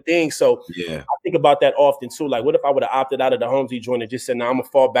one of them things. So yeah, I think about that often too. Like, what if I would have opted out of the Holmesy joint and just said, "No, I'm gonna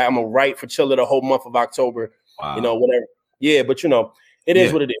fall back. I'm gonna write for Chilla the whole month of October." Wow. You know, whatever. Yeah, but you know, it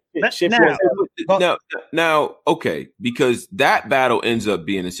is what it is. Now, okay, because that battle ends up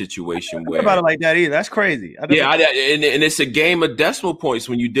being a situation where about it like that either. That's crazy. And it's a game of decimal points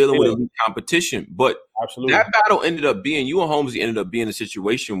when you're dealing with elite competition. But absolutely, that battle ended up being you and Holmesy ended up being a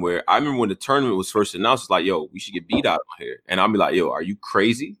situation where I remember when the tournament was first announced, it's like, yo, we should get beat out on here, and I'll be like, yo, are you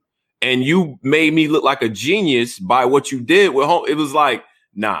crazy? And you made me look like a genius by what you did with Holmes. It was like,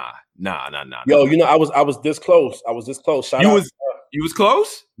 nah. Yo, you know, I was this close. You was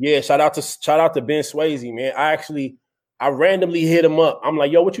close? Yeah, shout out to Ben Swayze, man. I randomly hit him up. I'm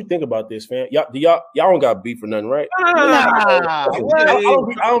like, yo, what you think about this, man? Y'all don't got beef or nothing, right? Nah.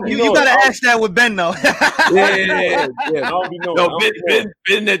 You gotta ask that with Ben though. yeah. I don't be knowing. No,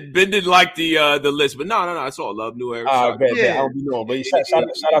 Ben didn't like the list, but no, it's all love, new era. I don't be knowing. But shout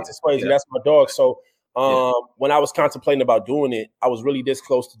out to Swayze. That's my dog. So when I was contemplating about doing it, I was really this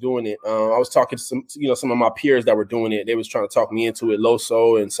close to doing it. I was talking to some of my peers that were doing it. They was trying to talk me into it,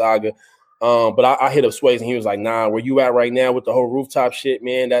 Loso and Saga. But I hit up Swayze and he was like, nah, where you at right now with the whole rooftop shit,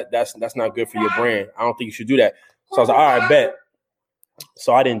 man, that's not good for your brand. I don't think you should do that. So I was like, all right, bet.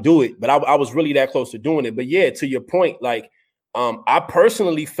 So I didn't do it, but I was really that close to doing it. But yeah, to your point, like, I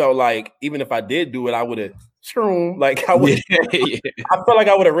personally felt like even if I did do it, I would have like I would. I felt like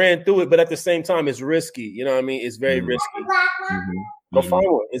I would have ran through it, but at the same time, it's risky. You know what I mean? It's very risky. Go find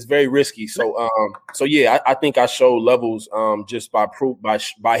one. It's very risky. So, yeah, I think I showed levels just by proof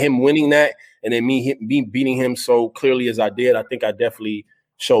by him winning that, and then me beating him so clearly as I did. I think I definitely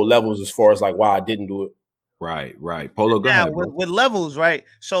showed levels as far as like why I didn't do it. Right. Polo, go ahead. With levels, right?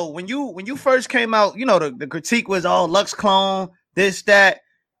 So when you first came out, you know, the critique was all Lux clone, this, that.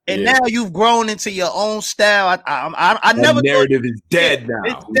 And now you've grown into your own style. I never narrative is dead now.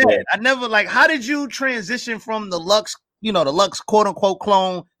 It's dead. I never how did you transition from the Lux, the Lux quote unquote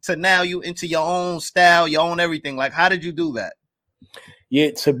clone to now you into your own style, your own everything? Like, how did you do that?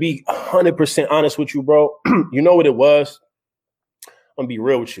 Yeah, to be 100% honest with you, bro, you know what it was? I'm gonna be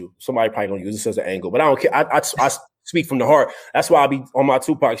real with you. Somebody probably gonna use this as an angle, but I don't care. I speak from the heart. That's why I be on my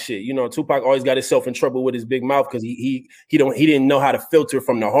Tupac shit. You know, Tupac always got himself in trouble with his big mouth because he didn't know how to filter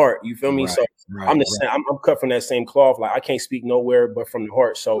from the heart. You feel me? I'm the same. I'm cut from that same cloth. Like I can't speak nowhere but from the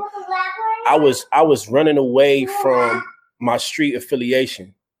heart. So I was running away from my street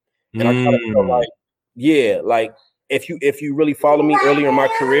affiliation, and I kind of felt like, like if you really follow me earlier in my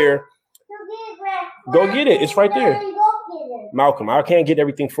career, go get it. It's right there, Malcolm. I can't get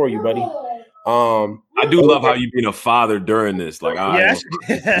everything for you, buddy. I do love how you being a father during this. Like, Go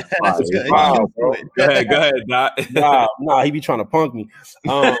ahead, Doc. Nah, he be trying to punk me.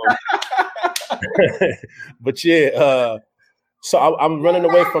 But yeah, So I'm running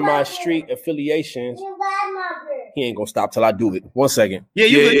away from my street affiliations. He ain't gonna stop till I do it. 1 second. Yeah,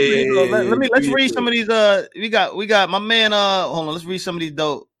 you good. Let's read some of these. We got my man. Hold on. Let's read some of these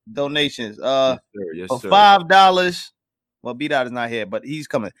donations. Yes, sir. Yes, for sir. $5. Well, B Dot is not here, but he's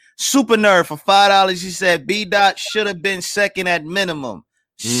coming. Super Nerd for $5. He said B Dot should have been second at minimum.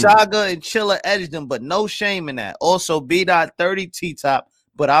 Saga and Chilla edged him, but no shame in that. Also, B Dot 30 T Top,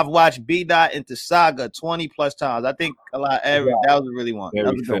 but I've watched B Dot into Saga 20 plus times. I think a lot. That was a really one.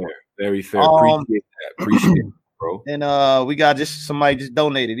 Very fair. Very fair. Appreciate that. Appreciate it, bro. And we got somebody just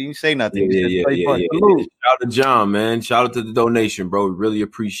donated. He didn't say nothing. Yeah. Shout out to John, man. Shout out to the donation, bro. We really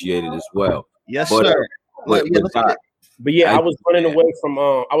appreciate it as well. Yes, sir. But yeah, I was running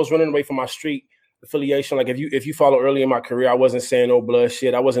away from my street affiliation. Like if you follow early in my career, I wasn't saying no blood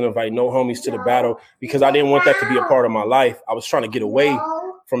shit. I wasn't inviting no homies to the battle because I didn't want that to be a part of my life. I was trying to get away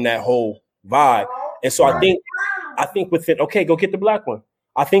from that whole vibe. And so I think within go get the black one.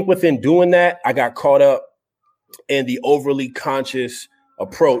 I think within doing that, I got caught up in the overly conscious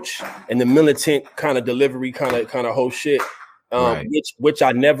approach and the militant kind of delivery kind of whole shit. Which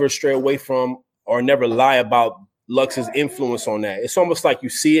I never stray away from or never lie about Lux's influence on that. It's almost like you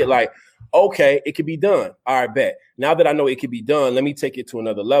see it like, okay, it could be done. All right, bet. Now that I know it could be done, let me take it to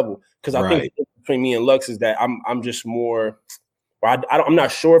another level. Because I think between me and Lux is that I'm just more, I'm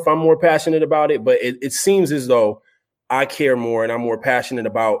not sure if I'm more passionate about it, but it seems as though I care more and I'm more passionate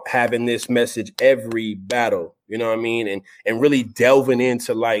about having this message every battle, you know what I mean? And really delving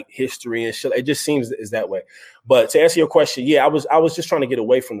into like history and shit. It just seems is that way. But to answer your question, yeah, I was just trying to get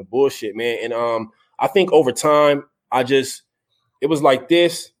away from the bullshit, man. And I think over time, it was like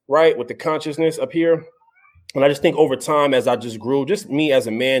this, right? With the consciousness up here. And I just think over time, as I just grew, just me as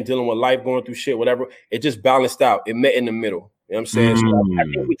a man dealing with life, going through shit, whatever, it just balanced out. It met in the middle. You know what I'm saying? So I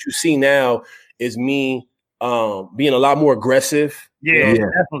think what you see now is me being a lot more aggressive. Yeah,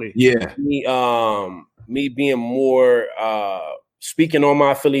 definitely. Yeah. Me being more speaking on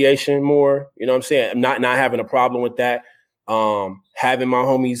my affiliation more. You know what I'm saying? Not having a problem with that. Having my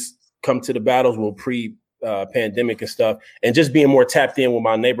homies come to the battles pandemic and stuff, and just being more tapped in with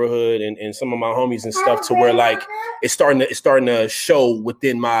my neighborhood and some of my homies and stuff to where like it's starting to show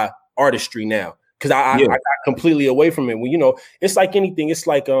within my artistry now. Cause I got completely away from it. When it's like anything, it's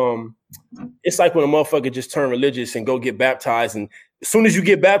like when a motherfucker just turn religious and go get baptized, and as soon as you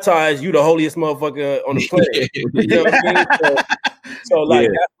get baptized, you the holiest motherfucker on the planet. You know what I mean? So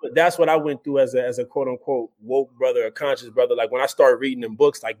that's what I went through as a quote unquote woke brother, a conscious brother. Like when I started reading them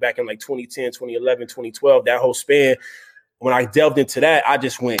books, like back in like 2010, 2011, 2012, that whole span, when I delved into that, I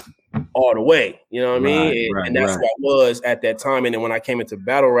just went all the way. You know what I mean? And that's what I was at that time. And then when I came into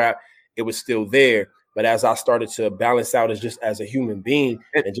battle rap, it was still there. But as I started to balance out as a human being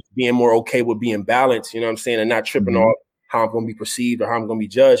and just being more okay with being balanced, you know what I'm saying, and not tripping off how I'm going to be perceived or how I'm going to be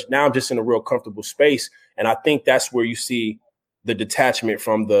judged. Now I'm just in a real comfortable space. And I think that's where you see the detachment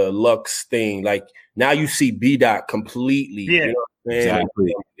from the Lux thing. Like now you see B Dot completely. Yeah, you know what I'm saying?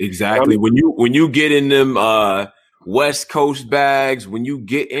 Exactly. When you get in them West Coast bags, when you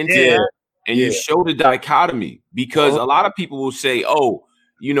get into it and you show the dichotomy, because a lot of people will say,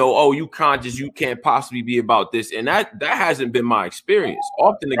 you conscious, you can't possibly be about this. And that hasn't been my experience.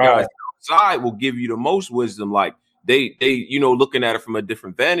 Often the guys outside will give you the most wisdom. Like they looking at it from a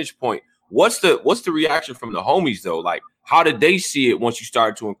different vantage point. What's the reaction from the homies though? Like, how did they see it once you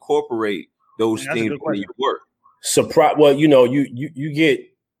started to incorporate those things into your work? Surprise. Well, you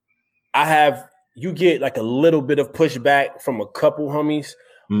get like a little bit of pushback from a couple homies,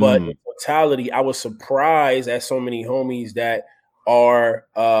 but in totality, I was surprised at so many homies that are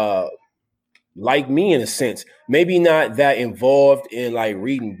like me in a sense. Maybe not that involved in like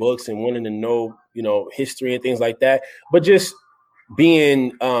reading books and wanting to know, history and things like that, but just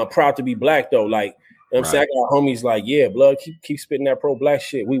being proud to be black though. Like, you know what I'm saying? I got homies like, yeah, blood, keep spitting that pro-black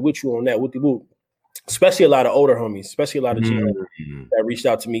shit. We with you on that. With the whoop. Especially a lot of older homies, especially a lot of that reached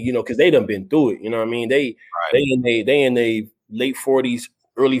out to me, because they done been through it. You know what I mean? They in their late 40s,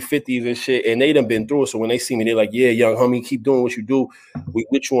 early 50s and shit, and they done been through it. So when they see me, they're like, yeah, young homie, keep doing what you do. We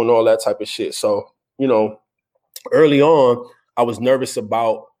with you on all that type of shit. So, early on, I was nervous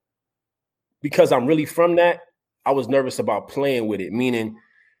about, because I'm really from that, I was nervous about playing with it, meaning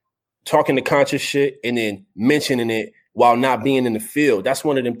talking the conscious shit and then mentioning it while not being in the field. That's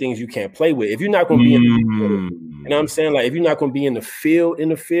one of them things you can't play with. If you're not going to be in the field, you know what I'm saying? Like if you're not going to be in the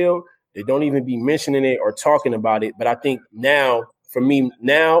field, they don't even be mentioning it or talking about it. But I think now, for me,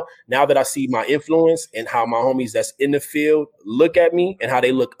 now that I see my influence and how my homies that's in the field look at me and how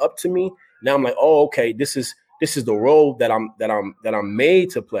they look up to me, now I'm like, oh, okay, this is this is the role that I'm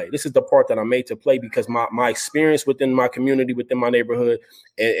made to play. This is the part that I'm made to play because my experience within my community, within my neighborhood,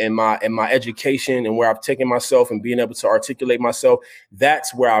 and my education and where I've taken myself and being able to articulate myself,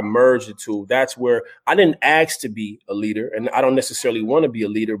 that's where I merged the two. That's where I didn't ask to be a leader, and I don't necessarily want to be a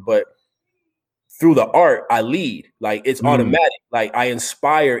leader, but through the art, I lead. Like it's automatic. Like I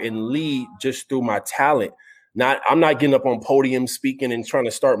inspire and lead just through my talent. I'm not getting up on podiums speaking and trying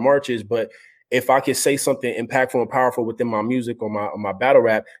to start marches, but if I can say something impactful and powerful within my music or my battle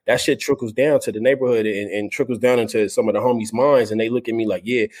rap, that shit trickles down to the neighborhood and trickles down into some of the homies' minds, and they look at me like,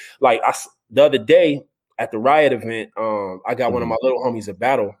 yeah. Like the other day at the Riot event, I got one of my little homies a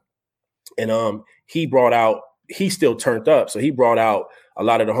battle, and he still turned up, so he brought out a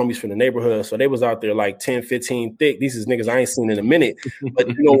lot of the homies from the neighborhood. So they was out there like 10, 15 thick. These is niggas I ain't seen in a minute. But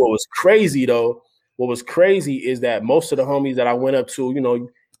you know what was crazy though? What was crazy is that most of the homies that I went up to, you know,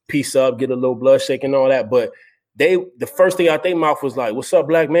 peace up, get a little blood shake and all that. But the first thing out their mouth was like, "What's up,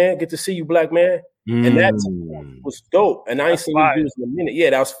 black man? Good to see you, black man." And that was dope. And I ain't seen these dudes in a minute.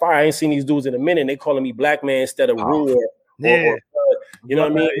 Yeah, that was fire. I ain't seen these dudes in a minute. And they calling me black man instead of Rue or you know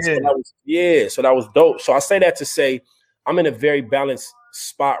what I mean? Yeah. So that was dope. So I say that to say I'm in a very balanced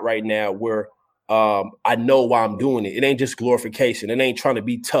spot right now where I know why I'm doing it. It ain't just glorification. It ain't trying to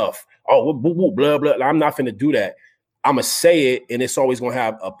be tough. Oh, blah, blah. I'm not finna do that. I'm going to say it, and it's always going to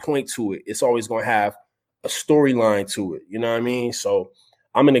have a point to it. It's always going to have a storyline to it. You know what I mean? So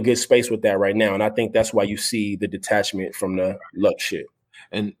I'm in a good space with that right now, and I think that's why you see the detachment from the luck shit.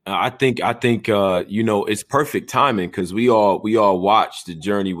 And I think you know, it's perfect timing because we all watched the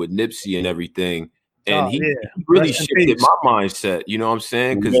journey with Nipsey and everything, and he really shifted my mindset. You know what I'm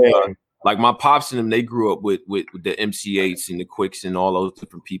saying? Because like my pops and them, they grew up with the MC8s and the Quicks and all those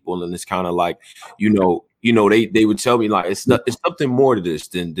different people, and it's kind of like, you know, they would tell me like it's something more to this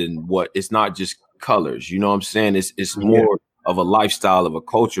than what. It's not just colors. You know what I'm saying? It's more of a lifestyle, of a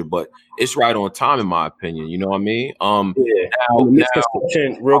culture, but it's right on time in my opinion. You know what I mean?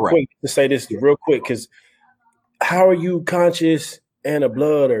 Real quick to say this real quick, because how are you conscious and a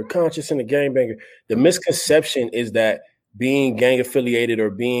blood or conscious and a gangbanger? The misconception is that being gang affiliated or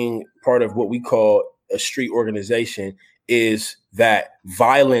being part of what we call a street organization is that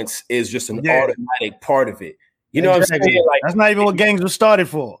violence is just an automatic part of it. You know what I'm saying? Like that's not even what gangs were started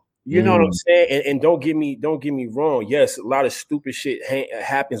for. You know what I'm saying? And don't get me wrong. Yes, a lot of stupid shit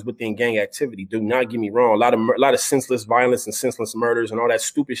happens within gang activity. Do not get me wrong. A lot of senseless violence and senseless murders and all that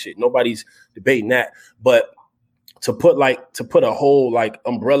stupid shit. Nobody's debating that. But to put a whole like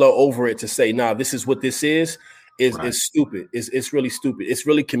umbrella over it to say, nah, this is what this is stupid. It's really stupid. It's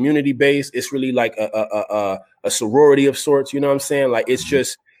really community based. It's really like a sorority of sorts. You know what I'm saying? Like it's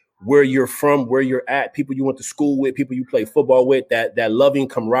just where you're from, where you're at, people you went to school with, people you play football with, that loving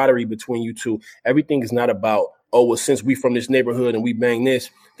camaraderie between you two. Everything is not about, oh, well, since we from this neighborhood and we bang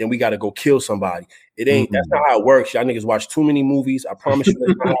this, then we got to go kill somebody. It ain't. That's not how it works. Y'all niggas watch too many movies. I promise you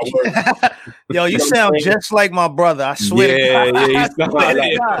that's not how it works. Yo, you sound just like my brother. I swear to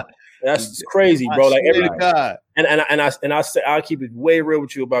God. That's crazy, bro. Like every God. And I say I'll keep it way real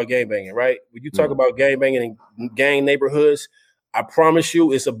with you about gangbanging, right? When you talk about gangbanging and gang neighborhoods, I promise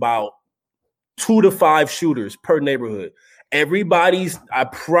you it's about 2 to 5 shooters per neighborhood. I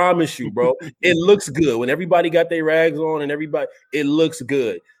promise you, bro, it looks good when everybody got their rags on and it looks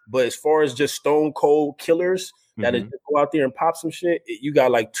good. But as far as just stone cold killers that go out there and pop some shit, you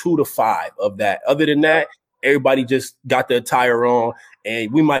got like 2 to 5 of that. Other than that, everybody just got the attire on,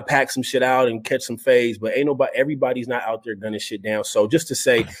 and we might pack some shit out and catch some fades, but everybody's not out there gunning shit down. So just to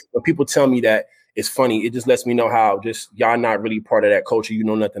say, when people tell me that, it's funny. It just lets me know how just y'all not really part of that culture. You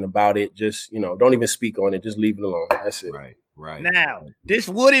know nothing about it. Just, don't even speak on it. Just leave it alone. That's it. Right. Now, this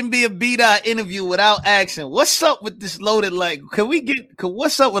wouldn't be a B-Dot interview without action. What's up with this Loaded Lux?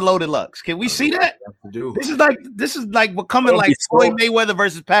 What's up with Loaded Lux? Can we see that? This is like becoming like Floyd Mayweather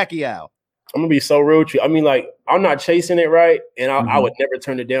versus Pacquiao. I'm gonna be so real with you. I mean, like, I'm not chasing it, right? And I would never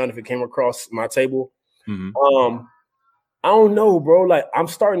turn it down if it came across my table. I don't know, bro. Like, I'm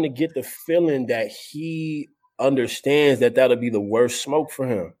starting to get the feeling that he understands that that'll be the worst smoke for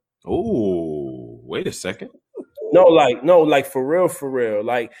him. Oh, wait a second. No, like for real.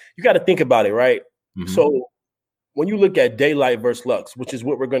 Like, you got to think about it, right? So when you look at Daylight versus Lux, which is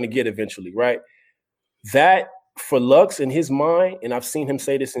what we're going to get eventually, right? That for Lux in his mind, and I've seen him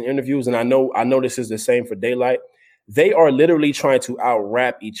say this in interviews, and I know this is the same for Daylight. They are literally trying to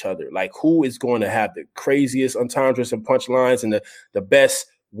out-rap each other. Like, who is going to have the craziest entendres and punchlines and the best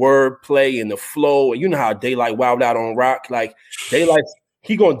word play and the flow? And you know how Daylight wowed out on Rock. Like, Daylight,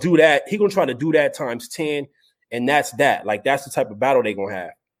 he going to do that. He going to try to do that times 10. And that's that. Like, that's the type of battle they're going to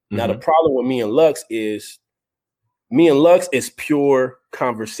have. Now, the problem with me and Lux is me and Lux is pure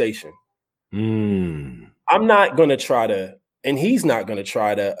conversation. I'm not gonna try to, and he's not gonna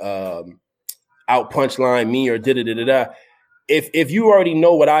try to out punchline me or da. If you already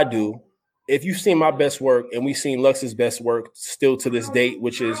know what I do, if you've seen my best work and we've seen Lux's best work still to this date,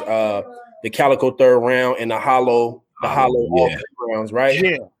 which is the Calico third round and the hollow all three rounds,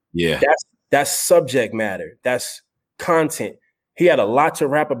 right? Yeah. That's subject matter. That's content. He had a lot to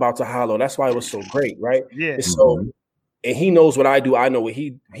rap about to hollow. That's why it was so great, right? Yeah. And so, and he knows what I do. I know what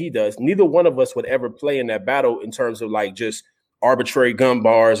he does. Neither one of us would ever play in that battle in terms of like just arbitrary gun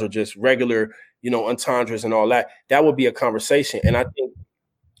bars or just regular, entendres and all that. That would be a conversation. And I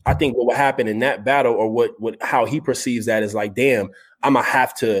think what would happen in that battle, or how he perceives that, is like, damn, I'm gonna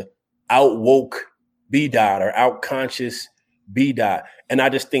have to out-woke B-Dot or out-conscious B-Dot. And I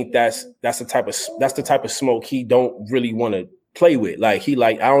just think that's the type of smoke he don't really want to play with. Like,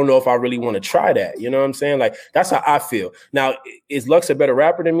 I don't know if I really want to try that. You know what I'm saying? Like, that's how I feel. Now, is Lux a better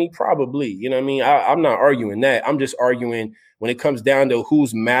rapper than me? Probably. You know what I mean? I'm not arguing that. I'm just arguing when it comes down to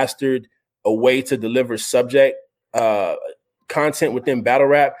who's mastered a way to deliver subject content within battle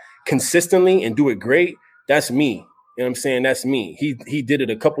rap consistently and do it great. That's me. You know what I'm saying? That's me. He did it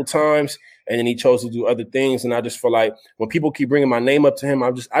a couple times and then he chose to do other things. And I just feel like when people keep bringing my name up to him,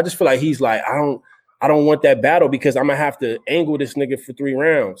 I just feel like he's like, I don't want that battle because I'm gonna have to angle this nigga for 3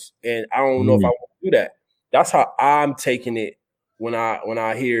 rounds. And I don't know if I want to do that. That's how I'm taking it when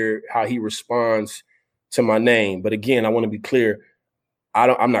I hear how he responds to my name. But again, I want to be clear.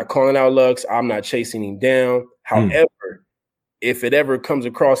 I'm not calling out Lux. I'm not chasing him down. However, if it ever comes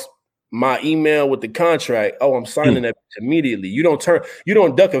across my email with the contract, I'm signing that immediately. You don't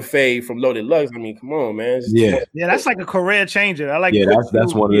duck a fade from Loaded Lux. I mean, come on, man. That's like a career changer. I like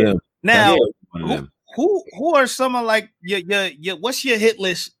that's one of them. Now, who are some of like your what's your hit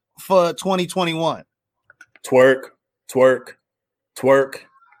list for 2021? Twerk.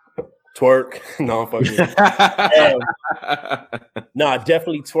 No, I'm fucking.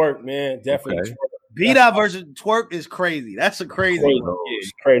 Definitely Twerk, man. Definitely Twerk. B-Dot versus Twerk is crazy. That's a crazy one. Yeah,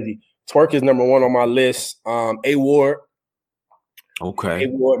 it's crazy. Twerk is number 1 on my list. A Ward. Okay.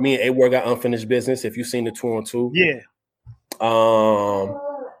 Me and A Ward got unfinished business. If you've seen the 2-on-2. Yeah.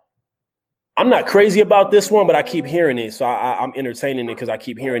 I'm not crazy about this one, but I keep hearing it. So I'm entertaining it because I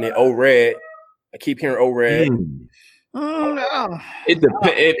keep hearing it. O-Red. I keep hearing O-Red. It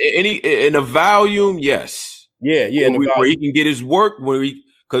depends. In a volume, yes. Yeah. Where he can get his work,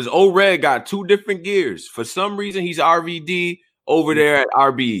 because O-Red got 2 different gears. For some reason, he's RVD over there at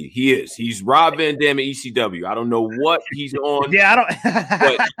RBE. He's Rob Van Dam at ECW. I don't know what he's on. Yeah, I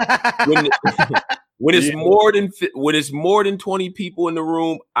don't. When it's more than 20 people in the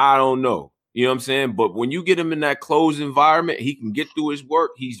room, I don't know. You know what I'm saying? But when you get him in that closed environment, he can get through his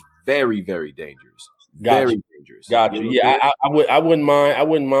work. He's very, very dangerous. Very dangerous. Got you. Yeah, I wouldn't mind. I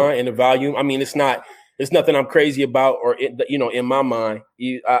wouldn't mind in the volume. I mean, it's nothing I'm crazy about, or in my mind.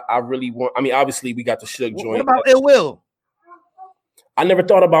 I really want. I mean, obviously we got the Suge joint. What about Ill Will? I never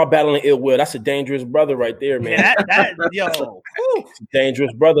thought about battling Ill Will. That's a dangerous brother right there, man. It's a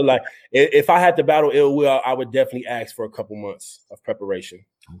dangerous brother. Like, if I had to battle Ill Will, I would definitely ask for a couple months of preparation.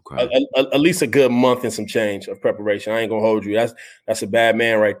 Okay. At least a good month and some change of preparation. I ain't gonna hold you. That's a bad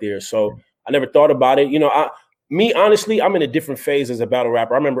man right there. So I never thought about it. Honestly, I'm in a different phase as a battle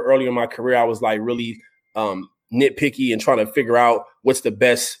rapper. I remember earlier in my career, I was like really nitpicky and trying to figure out what's the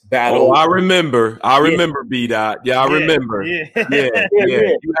best battle. Oh, I remember B-Dot. Yeah, I remember. Yeah.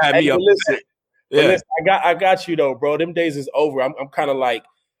 You had me upset. Listen, I got you though, bro. Them days is over. I'm kind of like,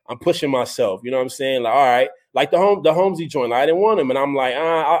 I'm pushing myself. You know what I'm saying? Like, all right, like the Holmesy joint. I didn't want him, and I'm like,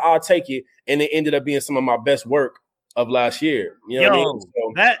 I'll take it. And it ended up being some of my best work of last year. You know what I mean? So,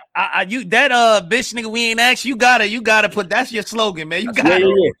 that bitch nigga we ain't asked. You gotta put, that's your slogan, man. You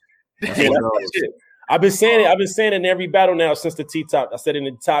gotta. Yeah. I've been saying it in every battle now since the T-Top. I said it in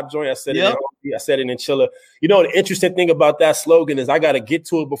the Top joint. I said it in, I said it in Chilla. The interesting thing about that slogan is I got to get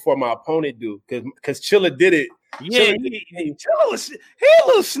to it before my opponent do, because Chilla did it. Yeah, Chilla was a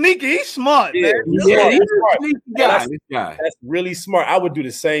little sneaky. He's smart, man. He's a sneaky guy. That's really smart. I would do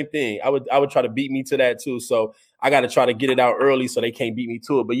the same thing. I would try to beat me to that too. So I got to try to get it out early so they can't beat me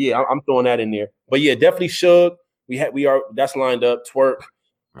to it. But yeah, I'm throwing that in there. But yeah, definitely Suge. That's lined up. Twerk,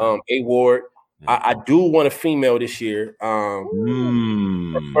 A Ward. I do want a female this year.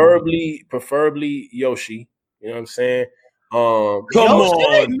 Preferably Yoshi. You know what I'm saying? Come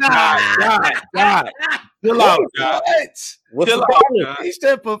on, God. Chill out, God. What's the problem? He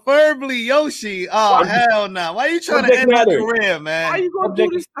said preferably Yoshi. Oh, hell no. Why are you trying to end my career, man? Why you gonna do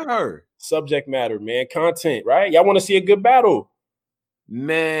this to her? Subject matter, man. Content, right? Y'all want to see a good battle.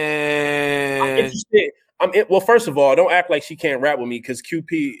 Man. Well, first of all, don't act like she can't rap with me because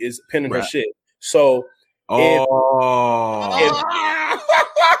QP is pinning her shit. So I'm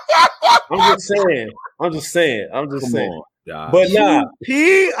just saying. on, but nah.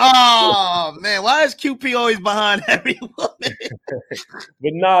 Oh man, why is QP always behind every woman?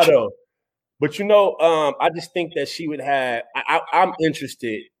 But nah, though. But I just think that she would have. I'm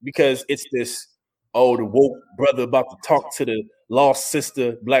interested because it's this. Oh, the woke brother about to talk to the lost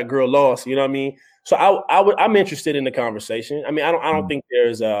sister, black girl lost. You know what I mean? So I'm interested in the conversation. I mean, I don't think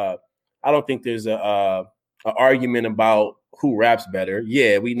there's a argument about who raps better.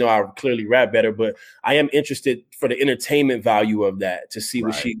 Yeah, we know I clearly rap better, but I am interested for the entertainment value of that to see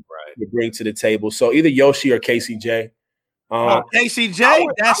what she would bring to the table. So either Yoshi or KCJ. KCJ,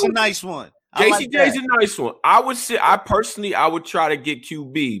 that's a nice one. KCJ's a nice one. I would say, I would try to get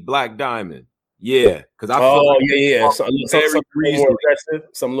QB, Black Diamond. Yeah, because I feel like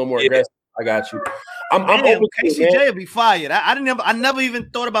some a little more aggressive. I got you. I'm open. KCJ would be fired. I never even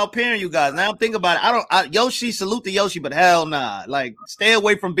thought about pairing you guys. Now I'm thinking about it. Yoshi, salute to Yoshi, but hell nah. Like, stay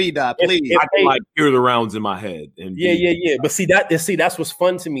away from B-Dot, please. I can hear the rounds in my head. And yeah. But that's what's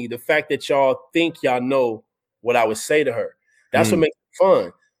fun to me. The fact that y'all think y'all know what I would say to her. That's what makes it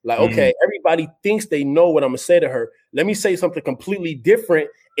fun. Like, okay, everybody thinks they know what I'm gonna say to her. Let me say something completely different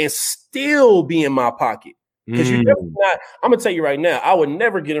and still be in my pocket. Because you're definitely not. I'm gonna tell you right now, I would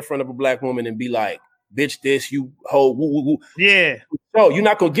never get in front of a black woman and be like, bitch, this, you hoe, woo, woo, woo. Yeah. So you're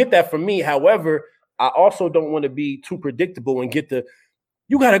not gonna get that from me. However, I also don't want to be too predictable and get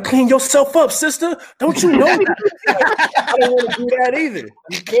you gotta clean yourself up, sister. Don't you know? I don't want to do that either.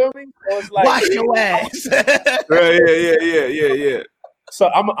 You feel me? So it's like, wash your ass. Yeah. So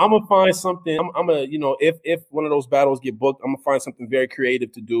I'm gonna find something. I'm gonna, if one of those battles get booked, I'm gonna find something very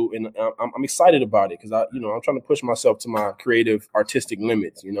creative to do, and I'm excited about it because I'm trying to push myself to my creative, artistic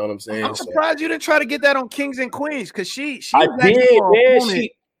limits. You know what I'm saying? I'm surprised you didn't try to get that on Kings and Queens because she did, man.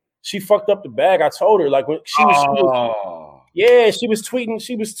 She fucked up the bag. I told her like when she was tweeting.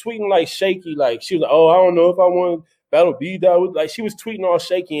 She was tweeting like shaky, like she was like, oh, I don't know if I want battle B. That was like she was tweeting all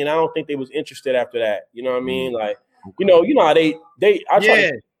shaky, and I don't think they was interested after that. You know what I mean? Like. You know how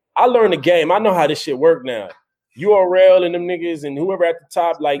I learned the game. I know how this shit work now. URL and them niggas and whoever at the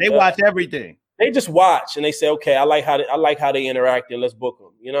top, like they watch everything. They just watch and they say, okay, I like how they interact and let's book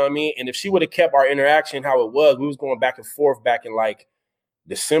them. You know what I mean? And if she would have kept our interaction how it was, we was going back and forth back in like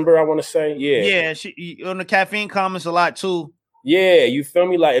December, I want to say. Yeah. She on the caffeine comments a lot too. Yeah, you feel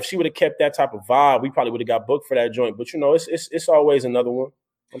me? Like if she would have kept that type of vibe, we probably would have got booked for that joint. But it's always another one.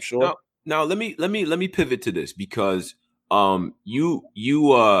 I'm sure. Now let me pivot to this because you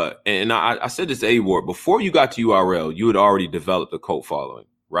and I said this to A-Ward before you got to URL, you had already developed a cult following,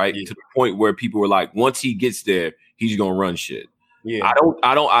 right? Yeah. To the point where people were like, once he gets there, he's gonna run shit. Yeah.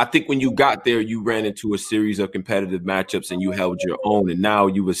 I think when you got there, you ran into a series of competitive matchups and you held your own, and now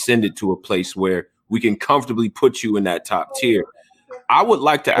you've ascended to a place where we can comfortably put you in that top tier. I would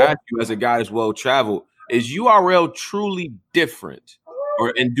like to ask you, as a guy that's well traveled, is URL truly different?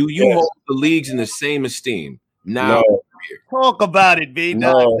 And do you hold the leagues in the same esteem now? No. Talk about it, B.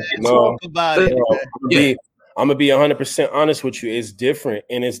 No. Talk about it. I'm gonna be 100% honest with you. It's different,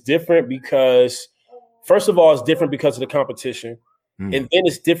 and it's different because, first of all, it's different because of the competition, and then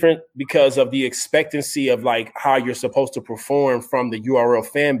it's different because of the expectancy of like how you're supposed to perform from the URL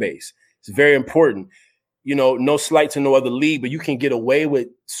fan base. It's very important. No slight to no other league, but you can get away with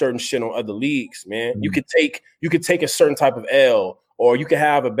certain shit on other leagues, man. You could take a certain type of L. Or you could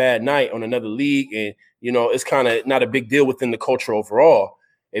have a bad night on another league and, it's kind of not a big deal within the culture overall.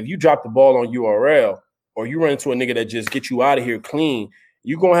 If you drop the ball on URL or you run into a nigga that just gets you out of here clean,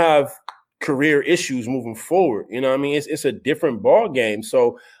 you're going to have career issues moving forward. You know what I mean? It's a different ball game.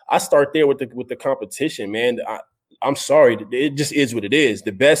 So I start there with the competition, man. I'm sorry. It just is what it is.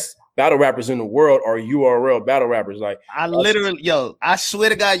 The best battle rappers in the world are URL battle rappers. Like I swear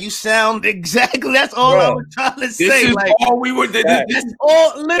to God, you sound exactly. That's all I was trying to say. This is like all we were. That's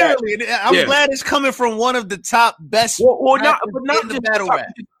all literally. I'm glad it's coming from one of the top best. Not just battle rap.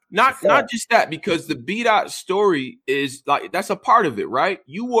 Not just that, because the B-Dot story is like that's a part of it, right?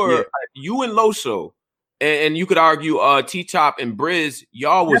 You and Loso, and you could argue T-Top and Briz,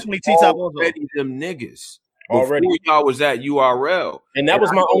 y'all was already them niggas. Already, y'all was at URL, and that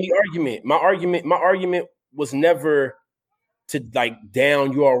was my only argument. My argument was never to like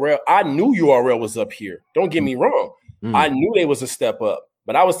down URL. I knew URL was up here. Don't get me wrong. I knew they was a step up,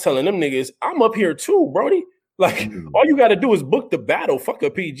 but I was telling them niggas, I'm up here too, Brody. Like all you got to do is book the battle. Fuck a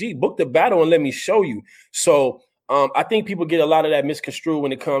PG. Book the battle and let me show you. So I think people get a lot of that misconstrued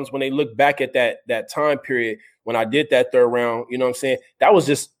when they look back at that time period when I did that third round. You know what I'm saying? That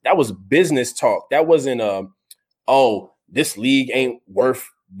was business talk. That wasn't this league ain't worth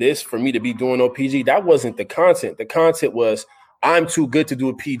this for me to be doing OPG. That wasn't the content. The content was I'm too good to do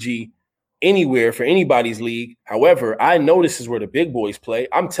a PG anywhere for anybody's league. However, I know this is where the big boys play.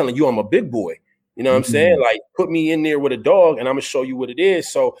 I'm telling you, I'm a big boy. You know what I'm saying? Like, put me in there with a dog and I'm gonna show you what it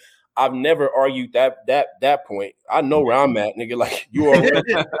is. So I've never argued that point. I know where I'm at, nigga. Like, you already,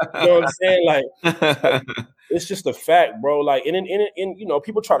 you know what I'm saying? Like it's just a fact, bro. Like, and you know,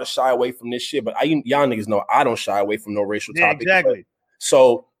 people try to shy away from this shit, but y'all niggas know I don't shy away from no racial topic. Exactly.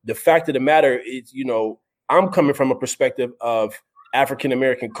 So the fact of the matter is, you know, I'm coming from a perspective of African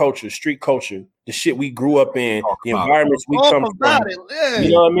American culture, street culture, the shit we grew up in, the environments we come from.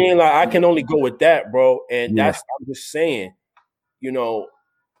 You know what I mean? Like, I can only go with that, bro. And I'm just saying, you know,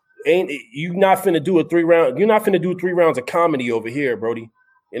 you're not finna do 3 rounds of comedy over here, Brody.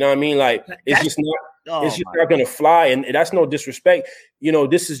 You know what I mean? Like, it's just not gonna fly, and that's no disrespect. You know,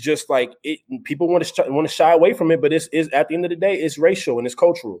 this is just like it. People want to shy away from it, but it's at the end of the day, it's racial and it's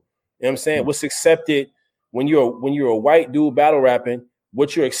cultural. You know what I'm saying? What's accepted when you're a white dude battle rapping,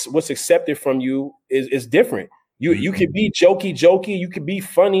 what's accepted from you is different. You could be jokey, you could be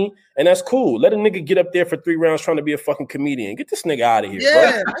funny, and that's cool. Let a nigga get up there for 3 rounds trying to be a fucking comedian. Get this nigga out of here,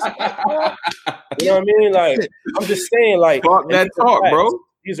 bro. You know what I mean? Like, I'm just saying, like, talk that talk, bro.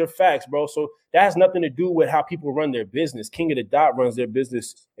 These are facts, bro. So that has nothing to do with how people run their business. King of the Dot runs their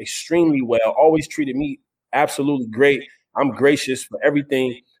business extremely well. Always treated me absolutely great. I'm gracious for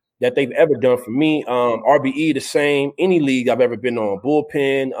everything that they've ever done for me. RBE, the same. Any league I've ever been on.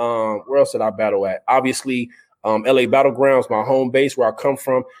 Bullpen. Where else did I battle at? Obviously, LA Battlegrounds, my home base, where I come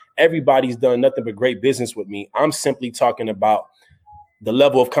from. Everybody's done nothing but great business with me. I'm simply talking about the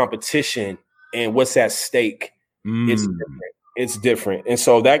level of competition and what's at stake. It's different. And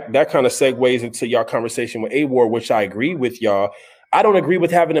so that kind of segues into y'all conversation with A-War, which I agree with y'all. I don't agree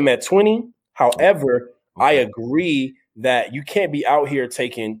with having them at 20. However, I agree that you can't be out here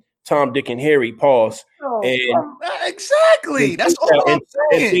taking Tom, Dick, and Harry, pause. Exactly. That's all I'm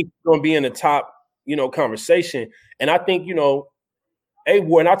saying. And think going to be in the top, you know, conversation. And I think, you know,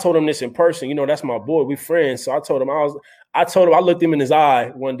 A-War, and I told him this in person, you know, that's my boy. We friends. So I told him, I looked him in his eye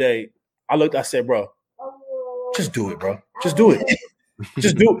one day. I said, bro, just do it, bro. Just do it.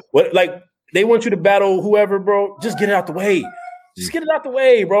 Just do it. What, like, they want you to battle whoever, bro. Just get it out the way. Just get it out the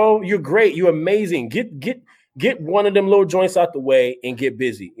way, bro. You're great. You're amazing. Get one of them little joints out the way and get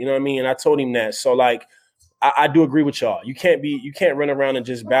busy. You know what I mean? And I told him that. So, like, I do agree with y'all. You can't run around and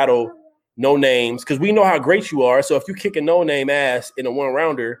just battle no names, because we know how great you are. So if you kick a no name ass in a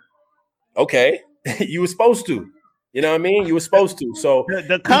 1-rounder, okay, you were supposed to. You know what I mean? You were supposed to. So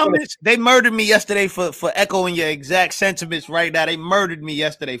the comments, they murdered me yesterday for echoing your exact sentiments right now. They murdered me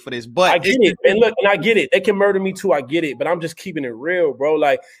yesterday for this. But I get it. And look, and I get it. They can murder me too. I get it. But I'm just keeping it real, bro.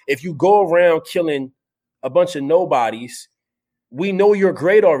 Like, if you go around killing a bunch of nobodies, we know you're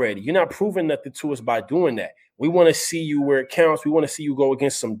great already. You're not proving nothing to us by doing that. We want to see you where it counts. We want to see you go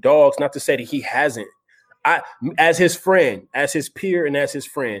against some dogs. Not to say that he hasn't. As his friend, as his peer, and as his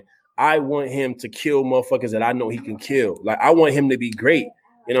friend, I want him to kill motherfuckers that I know he can kill. Like, I want him to be great.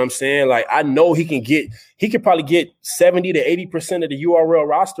 You know what I'm saying? Like, I know he could probably get 70 to 80% of the URL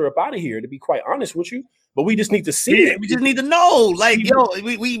roster up out of here, to be quite honest with you. But we just need to see it. We just need to know. Like, yo,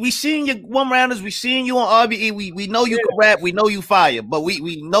 we seeing your 1-rounders, we seeing you on RBE. We know you can rap, we know you fire, but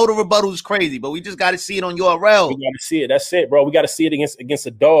we know the rebuttal is crazy, but we just got to see it on URL. We got to see it. That's it, bro. We got to see it against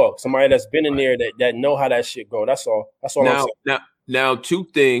a dog, somebody that's been in there that know how that shit go. That's all. That's all I'm saying. Now, 2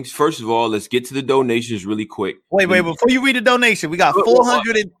 things. First of all, let's get to the donations really quick. Wait, before you read the donation, we got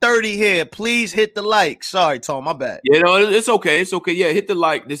 430 here. Please hit the like. Sorry, Tom, my bad. Yeah, no, it's okay. It's okay. Yeah, hit the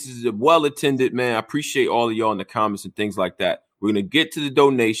like. This is well attended, man. I appreciate all of y'all in the comments and things like that. We're gonna get to the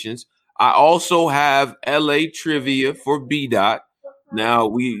donations. I also have LA trivia for B-Dot. Now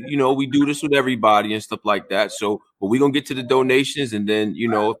we do this with everybody and stuff like that. So, but we're gonna get to the donations, and then, you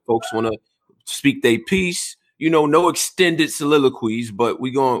know, if folks want to speak their piece, you know, no extended soliloquies, but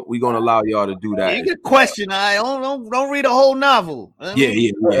we're gonna allow y'all to do that. You get a question. I don't read a whole novel. Yeah.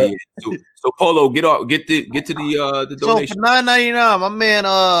 So Polo, get to the donation. So for $9.99, my man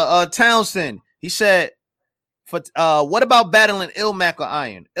Townsend, he said, for what about battling Ilmac or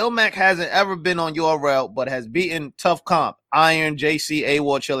Iron? Ilmac hasn't ever been on URL, but has beaten Tough Comp, Iron, JC,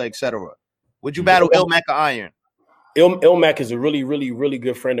 A-War, Chilla, etc. Would you battle Ilmac or Iron? Ilmac is a really, really, really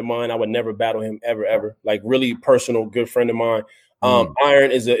good friend of mine. I would never battle him ever. Like, really personal, good friend of mine.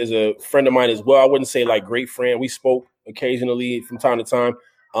 Iron is a friend of mine as well. I wouldn't say like great friend. We spoke occasionally from time to time.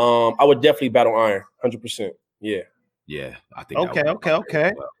 I would definitely battle Iron, 100%. Yeah. Yeah, I think.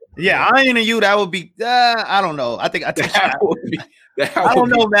 Okay. Yeah, I ain't in you. That would be. I don't know. I think. That would be. I don't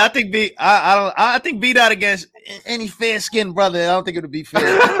know, man. I think B. I don't. I think B dot against any fair skinned brother. I don't think it would be fair.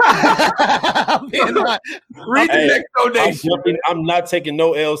 Read the next donation. I'm not taking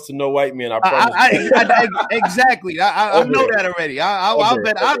no L's to no white men. I promise. Exactly. I know that already.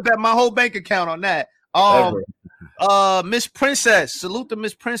 I bet my whole bank account on that. Miss Princess, salute to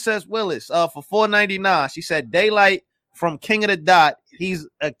Miss Princess Willis. For $4.99, she said Daylight from King of the Dot. He's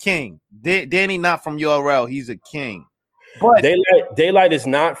a king. Danny not from URL. He's a king. But Daylight is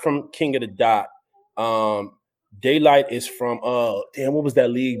not from King of the Dot. Daylight is from what was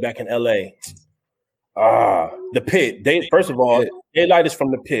that league back in LA? The Pit. First of all, Daylight is from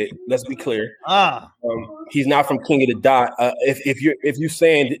the Pit. Let's be clear. He's not from King of the Dot. If you're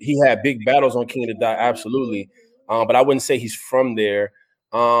saying that he had big battles on King of the Dot, absolutely. But I wouldn't say he's from there.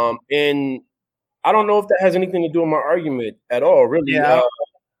 And I don't know if that has anything to do with my argument at all, really. Yeah.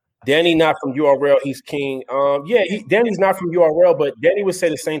 Danny not from URL, he's king. Danny's not from URL, but Danny would say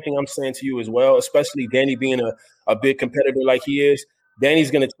the same thing I'm saying to you as well, especially Danny being a big competitor like he is. Danny's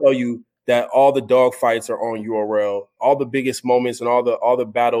going to tell you that all the dog fights are on URL, all the biggest moments and all the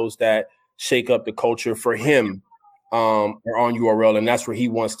battles that shake up the culture for him are on URL, and that's where he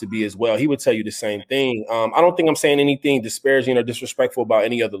wants to be as well. He would tell you the same thing. I don't think I'm saying anything disparaging or disrespectful about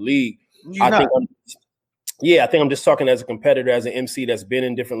any other league. I think I'm just talking as a competitor, as an MC that's been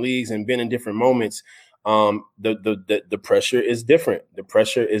in different leagues and been in different moments. The pressure is different. The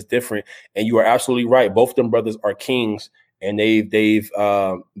pressure is different, and you are absolutely right. Both of them brothers are kings, and they've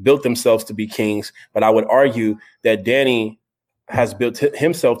built themselves to be kings. But I would argue that Danny has built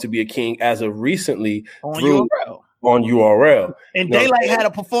himself to be a king as of recently on URL. And Daylight had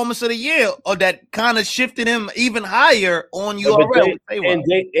a performance of the year, or that kind of shifted him even higher on URL.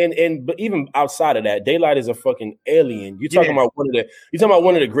 But even outside of that, Daylight is a fucking alien. You're talking about one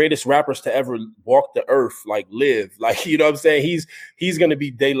of the greatest rappers to ever walk the earth, live. You know what I'm saying? He's gonna be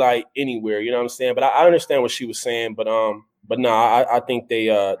Daylight anywhere, you know what I'm saying? But I understand what she was saying, but no, I think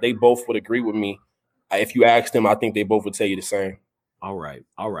they both would agree with me. If you ask them, I think they both would tell you the same. All right.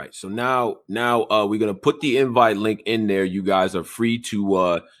 So now we're gonna put the invite link in there. You guys are free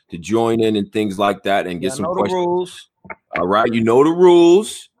to join in and things like that and get some questions. The rules. All right, you know the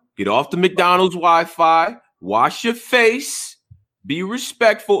rules. Get off the McDonald's Wi-Fi. Wash your face. Be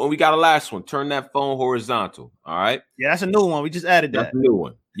respectful. And we got a last one. Turn that phone horizontal. All right. Yeah, that's a new one. We just added that. That's a new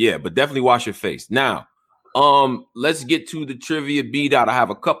one. Yeah, but definitely wash your face. Now, let's get to the trivia B. I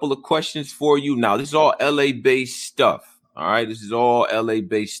have a couple of questions for you. Now, this is all LA based stuff. All right, this is all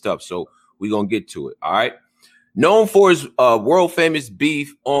LA-based stuff, so we're going to get to it, all right? Known for his world-famous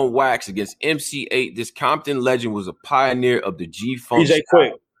beef on wax against MC8, this Compton legend was a pioneer of the G-Funk. DJ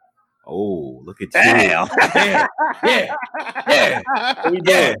Quick. Oh, look at Damn. Yeah.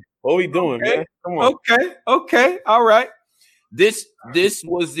 What we doing, man? Come on. Okay, all right. This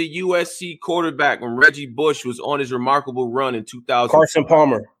was the USC quarterback when Reggie Bush was on his remarkable run in 2000. Carson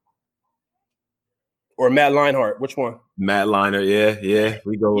Palmer. Or Matt Leinart, which one? Matt Leinart, yeah.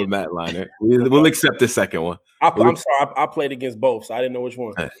 We go with Matt Leinart. We'll accept the second one. I'm sorry, I played against both, so I didn't know which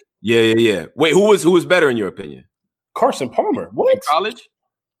one. Yeah. Wait, who was better in your opinion? Carson Palmer. What? In college?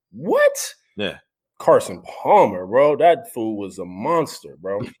 What? Yeah. Carson Palmer, bro. That fool was a monster,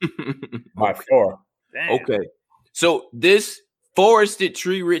 bro. By far. Damn. Okay. So this forested,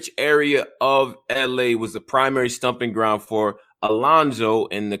 tree-rich area of LA was the primary stumping ground for Alonzo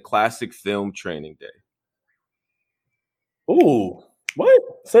in the classic film Training Day. Ooh, what?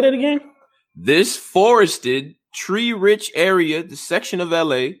 Say that again. This forested, tree-rich area, the section of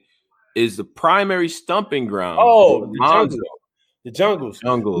LA, is the primary stumping ground. Oh, the jungles.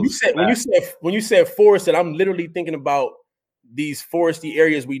 When you said forested, I'm literally thinking about these foresty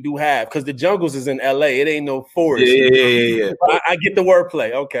areas we do have, because the jungles is in LA. It ain't no forest. Yeah. I get the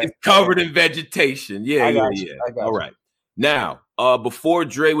wordplay. Okay, it's covered in vegetation. Yeah. I got you. All right. Now, before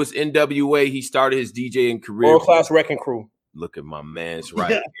Dre was NWA, he started his DJing career. World Class Wrecking Crew. Look at my man's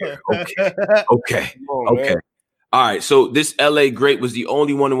right here. Okay. Man. All right. So this LA great was the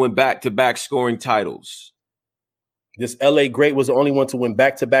only one who went back-to-back scoring titles. This LA great was the only one to win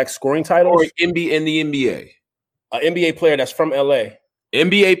back-to-back scoring titles? Or in the NBA. An NBA player that's from LA.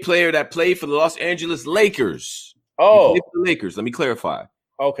 NBA player that played for the Los Angeles Lakers. Oh. The Lakers. Let me clarify.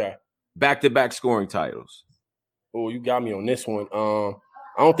 Okay. Back-to-back scoring titles. Oh, you got me on this one. I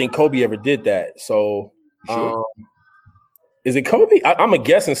don't think Kobe ever did that. So, sure. Is it Kobe? I'm a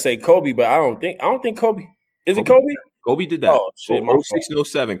guess and say Kobe, but I don't think Kobe. Is it Kobe? Kobe did that. Oh shit, my 06 and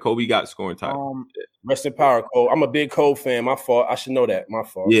 07. Kobe got scoring title. Rest in power, Cole. I'm a big Cole fan. My fault. I should know that. My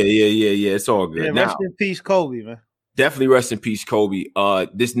fault. Yeah. It's all good. Yeah, rest in peace, Kobe, man. Definitely rest in peace, Kobe.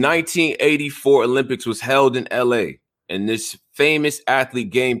 This 1984 Olympics was held in LA, and this famous athlete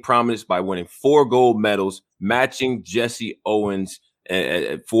gained prominence by winning 4 gold medals, matching Jesse Owens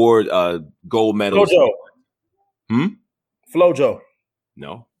at 4 gold medals. Flojo. Flojo.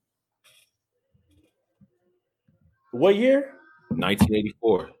 No. What year?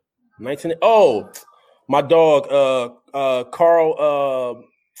 1984. Oh, my dog, Carl.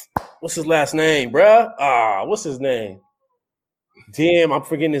 What's his last name, bruh? What's his name? Damn, I'm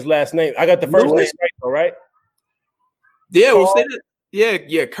forgetting his last name. I got the first name right, though, right? Yeah, we'll say that.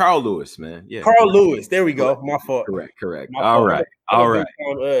 Yeah, Carl Lewis, man. Yeah, Carl Lewis. There we go. My fault. Correct. My All fault.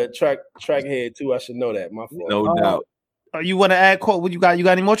 right. Track head too. I should know that. My fault. No doubt. You want to add quote? What you got? You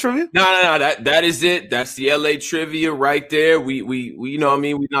got any more trivia? No. That is it. That's the LA trivia right there. We you know what I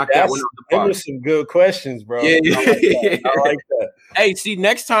mean? We knocked that one out the park. Those are some good questions, bro. Yeah. I like that. Hey, see,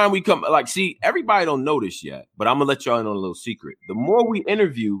 next time we come, everybody don't know this yet, but I'm gonna let y'all in on a little secret. The more we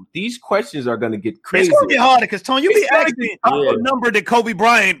interview, these questions are gonna get crazy. It's gonna get harder because Tony, you be asking a number that Kobe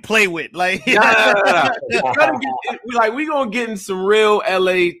Bryant play with, like. Nah. We gonna get in some real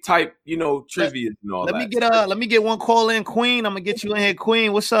LA type, trivia and all that. Let me get one call in, Queen. I'm gonna get you in here,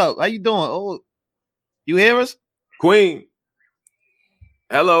 Queen. What's up? How you doing? Oh, you hear us, Queen?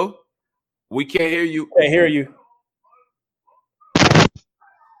 Hello, we can't hear you. Can't hear you.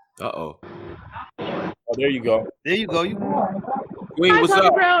 Oh, there you go. You Queen, what's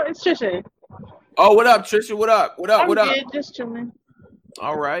up? Bro, it's Trisha. Oh, what up, Trisha? What up? I'm good, just chilling.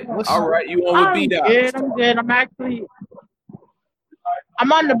 All right. You on with B-Dot? I'm good.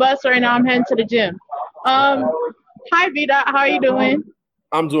 I'm on the bus right now. I'm heading to the gym. Hi, B-Dot. How are you doing?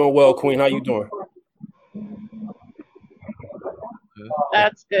 I'm doing well, Queen. How you doing?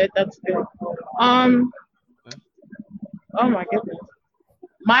 That's good. Oh my goodness.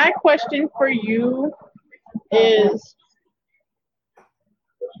 My question for you is,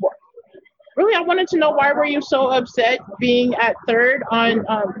 really, I wanted to know, why were you so upset being at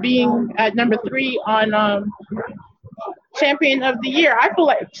being at number 3 on Champion of the Year? I feel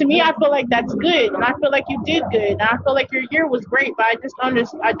like that's good, and I feel like you did good, and I feel like your year was great, but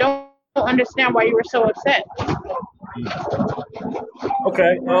I don't understand why you were so upset.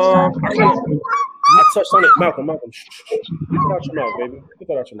 Okay. I touched on it, Malcolm. Get out your mouth, baby.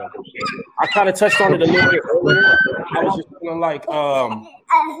 Get out your mouth. I kind of touched on it a little bit earlier. I was just feeling like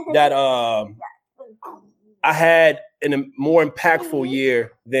that I had a more impactful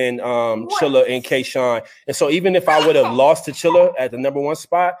year than Chilla and K-Shine. And so even if I would have lost to Chilla at the number 1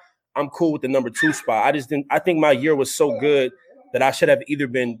 spot, I'm cool with the number 2 spot. I think my year was so good that I should have either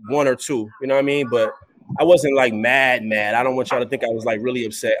been 1 or 2. You know what I mean? But I wasn't like mad. I don't want y'all to think I was like really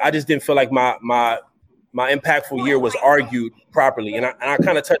upset. I just didn't feel like my impactful year was argued properly, and I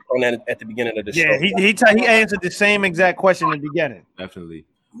kind of touched on that at the beginning of the show. Yeah, he answered the same exact question in the beginning. Definitely.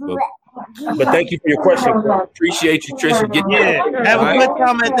 But thank you for your question. Appreciate you, Trisha. Have a good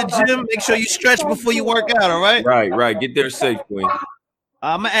time at the gym. Make sure you stretch before you work out. All right. Right. Get there safe, Queen.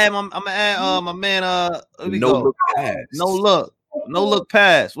 I'm gonna add my man. Look pass. No look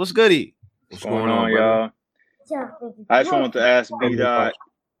pass. What's goody? What's going on, y'all? I just wanted to ask B-Dot,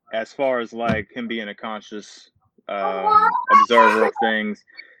 as far as like him being a conscious observer of things,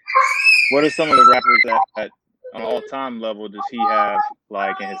 what are some of the rappers that on all-time level does he have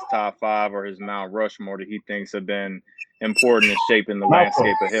like in his top 5 or his Mount Rushmore that he thinks have been important in shaping the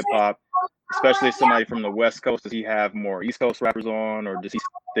landscape of hip-hop, especially somebody from the West Coast? Does he have more East Coast rappers on, or does he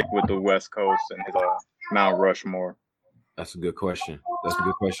stick with the West Coast and his Mount Rushmore? That's a good question.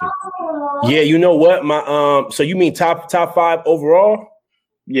 Yeah, you know what? So you mean top 5 overall?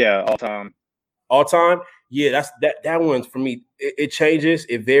 Yeah, all time. Yeah, that's that one's for me. It changes,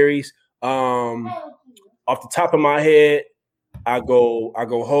 it varies. Off the top of my head, I go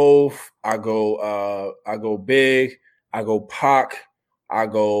Hove, I go Big, I go Pac, I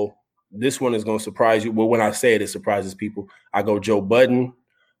go. This one is gonna surprise you. Well, when I say it, it surprises people. I go Joe Budden.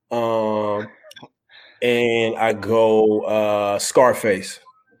 And I go Scarface.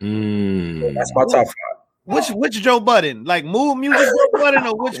 That's my top 5. Which Joe Budden? Like Move Music Joe Budden,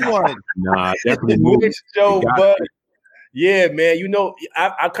 or which one? Nah, definitely Move. Joe Budden. Yeah, man. You know,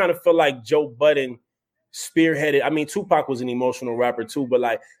 I kind of feel like Joe Budden spearheaded. I mean, Tupac was an emotional rapper too, but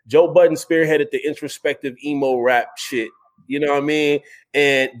like Joe Budden spearheaded the introspective emo rap shit. You know what I mean?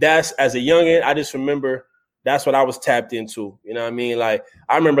 And that's, as a youngin', I just remember that's what I was tapped into. You know what I mean? Like,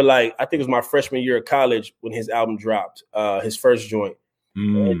 I remember, like, I think it was my freshman year of college when his album dropped, his first joint.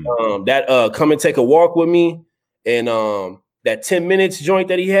 And, that Come and Take a Walk with Me And that 10 minutes joint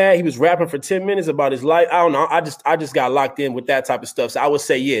that he was rapping for 10 minutes about his life. I don't know. I just got locked in with that type of stuff. So I would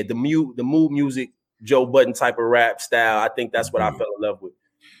say, yeah, the mood music, Joe Budden type of rap style. I think that's what I fell in love with.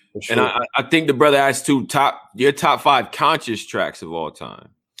 Sure. And I think the brother asked your top 5 conscious tracks of all time.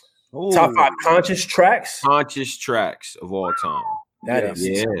 Ooh. Top 5 conscious tracks? Conscious tracks of all time. That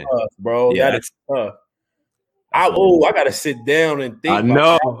is tough, bro. Yeah, that is tough. I gotta sit down and think. I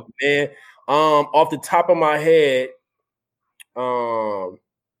know, man. Off the top of my head, I'm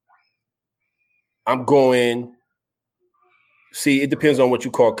going. See, it depends on what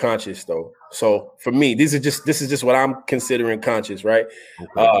you call conscious, though. So for me, this is just what I'm considering conscious, right?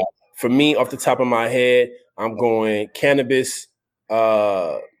 Okay. For me, off the top of my head, I'm going Cannabis,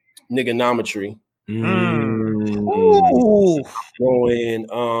 Niggonometry. Ooh. Going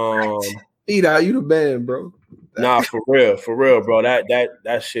Eat out, you the man, bro. Nah, for real, bro.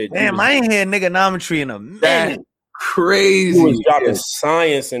 That shit. Damn, I ain't heard Niggonometry in a minute. Crazy. He was dropping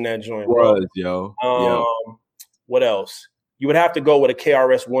science in that joint, bro. Yo. What else? You would have to go with a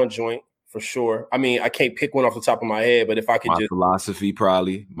KRS-One joint for sure. I mean, I can't pick one off the top of my head, but if I could my philosophy,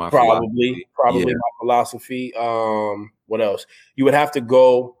 probably my philosophy. What else? You would have to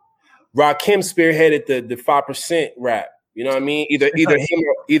go. Rakim spearheaded the 5% rap. You know what I mean? Either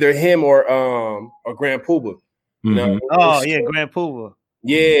him or Grand Puba. You know? Oh yeah, Grand Puba.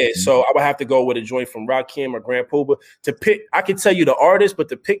 Yeah, so I would have to go with a joint from Rakim or Grand Puba to pick. I can tell you the artist, but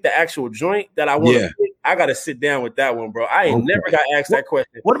to pick the actual joint that I want to pick, I got to sit down with that one, bro. I ain't never got asked that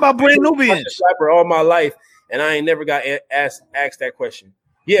question. What about Brand Nubian? I've been a rapper all my life, and I ain't never got asked that question.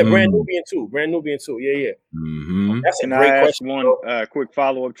 Yeah, Brand Nubian too. Yeah. Mm-hmm. That's a Can great I ask question. One quick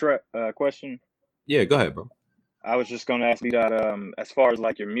follow-up question? Yeah, go ahead, bro. I was just going to ask you that as far as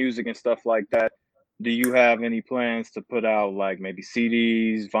like your music and stuff like that, do you have any plans to put out like maybe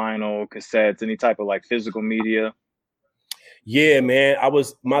CDs, vinyl, cassettes, any type of like physical media? Yeah, man.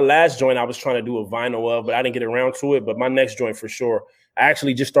 My last joint I was trying to do a vinyl of, but I didn't get around to it. But my next joint for sure. I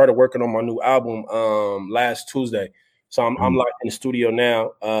actually just started working on my new album last Tuesday. So I'm locked in the studio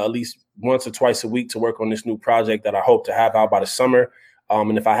now, at least once or twice a week to work on this new project that I hope to have out by the summer.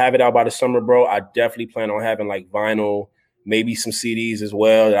 And if I have it out by the summer, bro, I definitely plan on having like vinyl, maybe some CDs as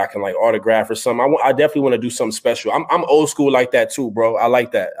well that I can like autograph or something. I definitely want to do something special. I'm old school like that too, bro. I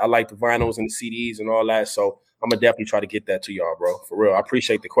like that. I like the vinyls and the CDs and all that. So I'm gonna definitely try to get that to y'all, bro. For real. I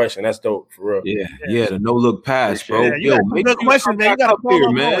appreciate the question. That's dope. For real. Yeah. The no look pass, bro. Yeah, you got good question, man. You got to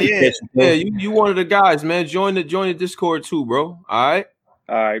here, man. Yeah, you one of the guys, man. Join the Discord too, bro. All right.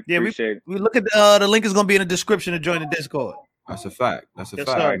 Yeah, appreciate it. We look at the link is gonna be in the description to join the Discord. That's a fact. That's a Yes,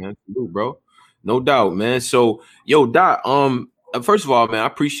 fact, sir. man. Salute, bro. No doubt, man. So, yo, Dot, first of all, man, I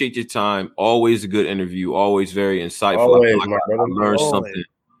appreciate your time. Always a good interview. Always very insightful. Always, I learned something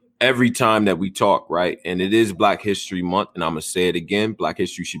every time that we talk, right? And it is Black History Month, and I'm gonna say it again: Black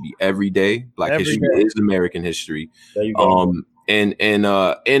history should be every day. Black history is American history. There you go.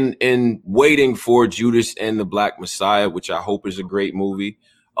 And waiting for Judas and the Black Messiah, which I hope is a great movie.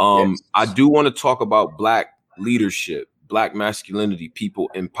 Yes. I do want to talk about Black leadership, Black masculinity,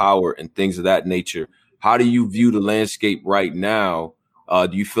 people in power, and things of that nature. How do you view the landscape right now?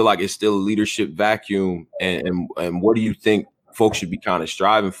 Do you feel like it's still a leadership vacuum? And what do you think folks should be kind of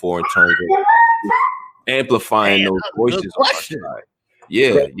striving for in terms of amplifying those voices on our side?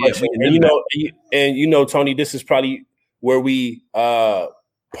 Yeah. And you know, Tony, this is probably where we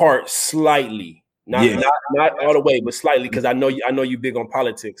part slightly. Not all the way, but slightly, because I know you big on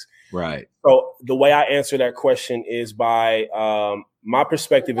politics. Right. So the way I answer that question is by my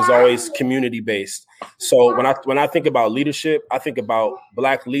perspective is always community based. So when I think about leadership, I think about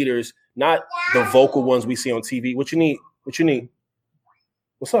Black leaders, not the vocal ones we see on TV. What you need?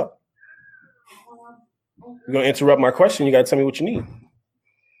 What's up? You're gonna interrupt my question. You gotta tell me what you need.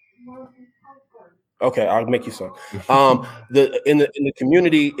 Okay, I'll make you some. In the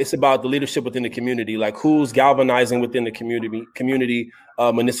community, it's about the leadership within the community, like who's galvanizing within the community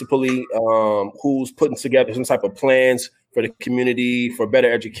municipally, who's putting together some type of plans for the community, for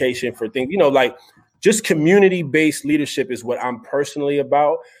better education, for things, like just community-based leadership is what I'm personally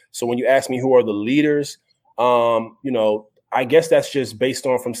about. So when you ask me who are the leaders, I guess that's just based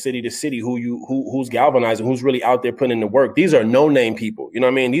on from city to city who's galvanizing, who's really out there putting in the work. These are no-name people. You know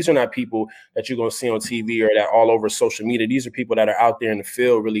what I mean? These are not people that you're going to see on TV or that all over social media. These are people that are out there in the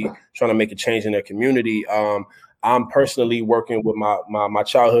field really trying to make a change in their community. I'm personally working with my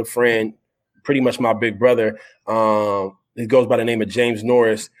childhood friend, pretty much my big brother. He goes by the name of James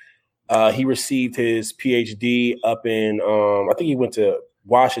Norris. He received his PhD up in, I think he went to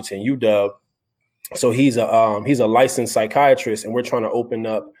Washington, UW. So he's a licensed psychiatrist, and we're trying to open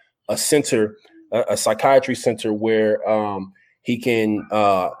up a center a psychiatry center where he can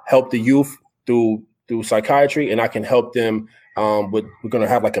help the youth through psychiatry, and I can help them we're going to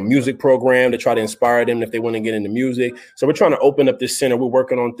have like a music program to try to inspire them if they want to get into music. So we're trying to open up this center. We're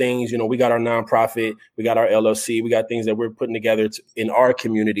working on things. You know, we got our nonprofit, we got our LLC, we got things that we're putting together in our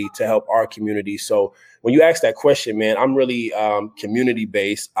community to help our community. So when you ask that question, man, I'm really community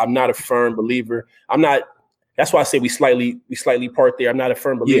based. I'm not a firm believer. That's why I say we slightly part there. I'm not a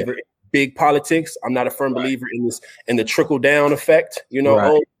firm believer in big politics. I'm not a firm believer in the trickle down effect. You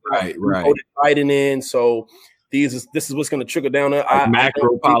know, right. Voted Biden in, so this is what's going to trickle down.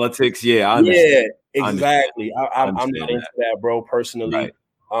 Macro politics, I understand. Yeah, exactly. I'm not into that, bro. Personally, right.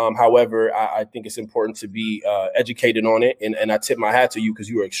 However, I think it's important to be educated on it, and I tip my hat to you because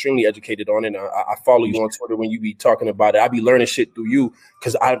you are extremely educated on it. I follow you on Twitter when you be talking about it. I be learning shit through you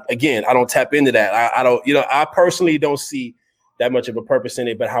because I don't tap into that. I don't, I personally don't see that much of a purpose in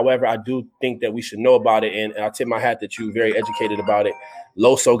it, but however, I do think that we should know about it, and I tip my hat that you're very educated about it.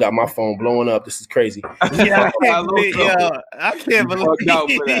 Loso got my phone blowing up. This is crazy. Yeah, I can't believe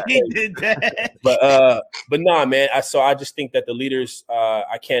he did that. But nah, man. I just think that the leaders,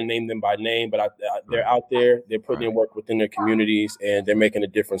 I can't name them by name, but they're out there. They're putting in work within their communities, and they're making a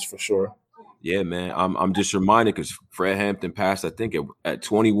difference for sure. Yeah, man. I'm just reminded because Fred Hampton passed, I think, at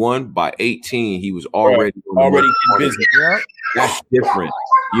 21. By 18, he was already getting busy. Yeah. That's different.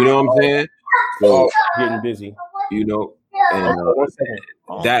 You know what I'm saying? So getting busy. You know, and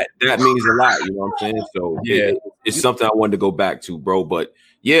that means a lot. You know what I'm saying? So it's something I wanted to go back to, bro. But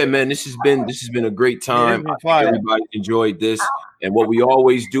yeah, man, this has been a great time. Everybody enjoyed this, and what we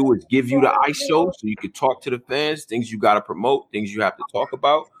always do is give you the ISO so you can talk to the fans, things you got to promote, things you have to talk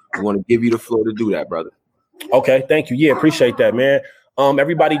about. We want to give you the floor to do that, brother. Okay, thank you. Yeah, appreciate that, man.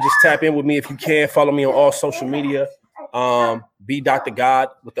 Everybody just tap in with me if you can. Follow me on all social media. Be Dr. God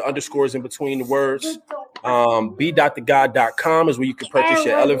with the underscores in between the words. BeDrGod.com is where you can purchase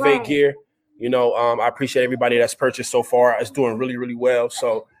your Elevate gear. You know, I appreciate everybody that's purchased so far. It's doing really, really well.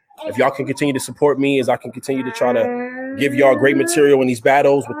 So if y'all can continue to support me as I can continue to try to give y'all great material in these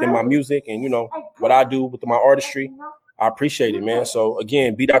battles within my music and, you know, what I do with my artistry, I appreciate it, man. So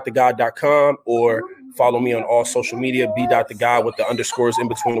again, BeDrGod.com or follow me on all social media, BeDrGod with the underscores in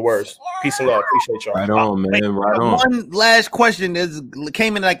between the words. Peace and love. Appreciate y'all. Right on, man. Right on. One last question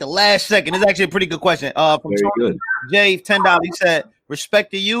came in like the last second. It's actually a pretty good question. From Tony J, $10. He said, respect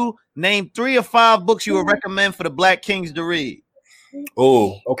to you, name 3 or 5 books you would recommend for the Black Kings to read.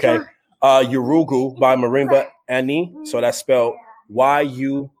 Oh, okay. Yurugu by Marimba Ani. So that's spelled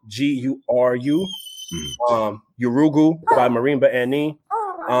Yuguru. Yurugu by Marimba Ani.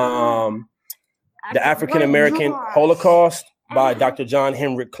 The African American Holocaust by Dr. John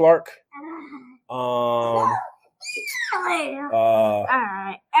Henrik Clarke. The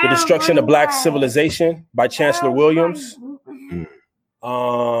Destruction of Black Civilization by Chancellor Williams.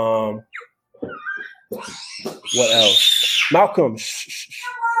 What else? Malcolm.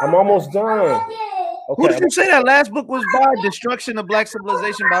 I'm almost done. Okay. Who did you say that last book was by? Destruction of Black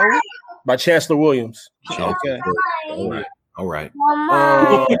Civilization by who? By Chancellor Williams. Okay. All right.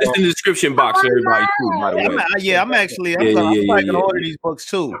 We'll put this in the description box for everybody too, by the way. I'm probably gonna order these books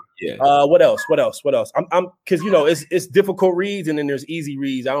too. Yeah. What else? I'm because you know it's difficult reads and then there's easy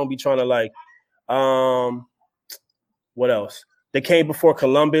reads. I don't be trying to like what else? They Came Before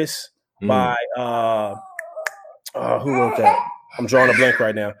Columbus by who wrote that? I'm drawing a blank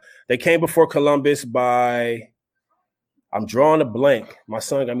right now. They Came Before Columbus by I'm drawing a blank. My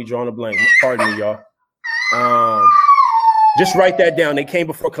son got me drawing a blank. Pardon me, y'all. Just write that down. They Came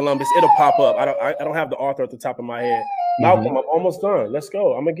Before Columbus. It'll pop up. I don't have the author at the top of my head. Malcolm, I'm almost done. Let's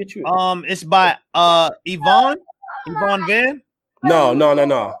go. I'm gonna get you. It's by Yvonne Van.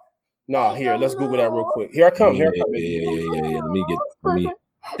 No. Here, let's Google that real quick. Here I come. Yeah. Let me.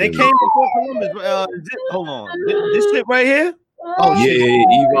 They Came Before Columbus. Hold on. This shit right here. Oh yeah.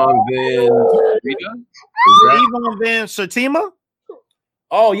 Yvonne Van Sertima.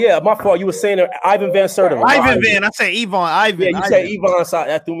 Oh yeah, my fault. You were saying Ivan Van Sertima. Ivan. I say Ivan. Yeah, you say Yvonne.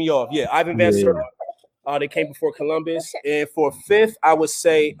 That threw me off. Yeah, Ivan Van Sertima. They Came Before Columbus. And for 5th, I would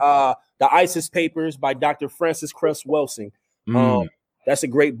say The ISIS Papers by Dr. Frances Cress Welsing. That's a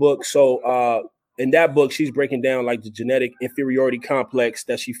great book. So in that book, she's breaking down like the genetic inferiority complex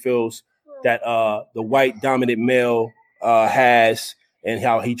that she feels that the white dominant male has and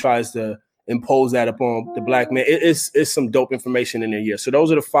how he tries to impose that upon the black man. It's some dope information in there. Yeah. So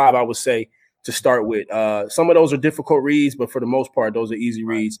those are the 5 I would say to start with. Some of those are difficult reads, but for the most part, those are easy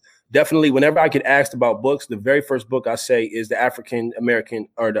reads. Definitely, whenever I get asked about books, the very first book I say is the African American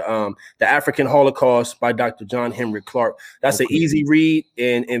or the African Holocaust by Dr. John Henrik Clarke. That's an easy read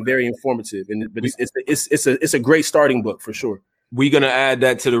and very informative. But it's a great starting book for sure. We're gonna add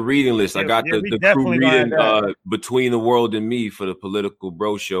that to the reading list. I got the crew reading Between the World and Me for the Political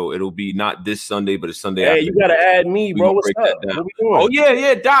Bro Show. It'll be not this Sunday, but a Sunday after. Hey, you gotta add me, bro. What's up? What we doing? Oh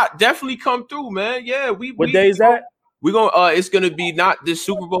yeah, Doc, definitely come through, man. Yeah, what day is that? We're gonna it's gonna be not this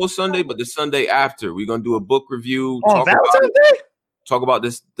Super Bowl Sunday, but the Sunday after. We're gonna do a book review. On Valentine's Day? Talk about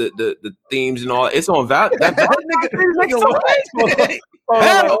this the themes and all. It's on Valentine's.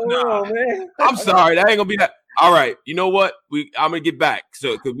 Man. I'm sorry, that ain't gonna be that. All right, you know what? I'm gonna get back,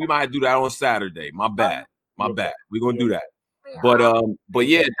 so because we might do that on Saturday. My bad. We're gonna do that. But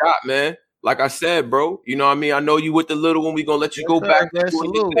yeah, Doc, man. Like I said, bro, you know what I mean? I know you with the little one. We gonna let you go back.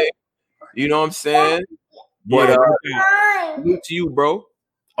 You know what I'm saying? But salute to you, bro.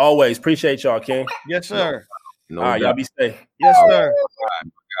 Always appreciate y'all, King. Yes, sir. All right, y'all be safe. Yes, sir.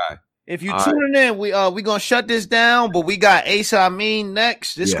 If you tuning in, we gonna shut this down, but we got Ace Amin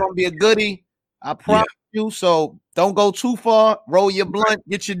next. This is gonna be a goodie. I promise you. So don't go too far. Roll your blunt,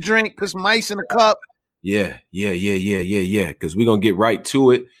 get your drink, put some ice in the cup. Yeah. Because we're gonna get right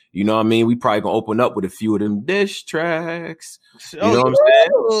to it. You know what I mean? We probably gonna open up with a few of them diss tracks. You know what I'm saying?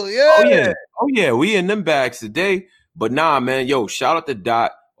 Oh yeah. We in them bags today. But nah, man. Yo, shout out to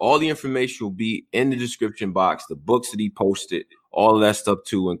Dot. All the information will be in the description box. The books that he posted, all of that stuff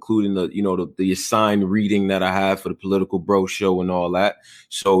too, including the assigned reading that I have for the Political Bro Show and all that.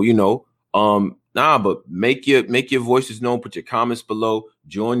 So but make your voices known. Put your comments below.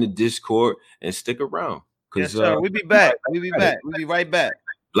 Join the Discord and stick around. Yes, sir. We'll be back. We'll be right back.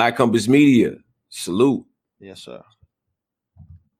 Black Compass Media. Salute. Yes, sir.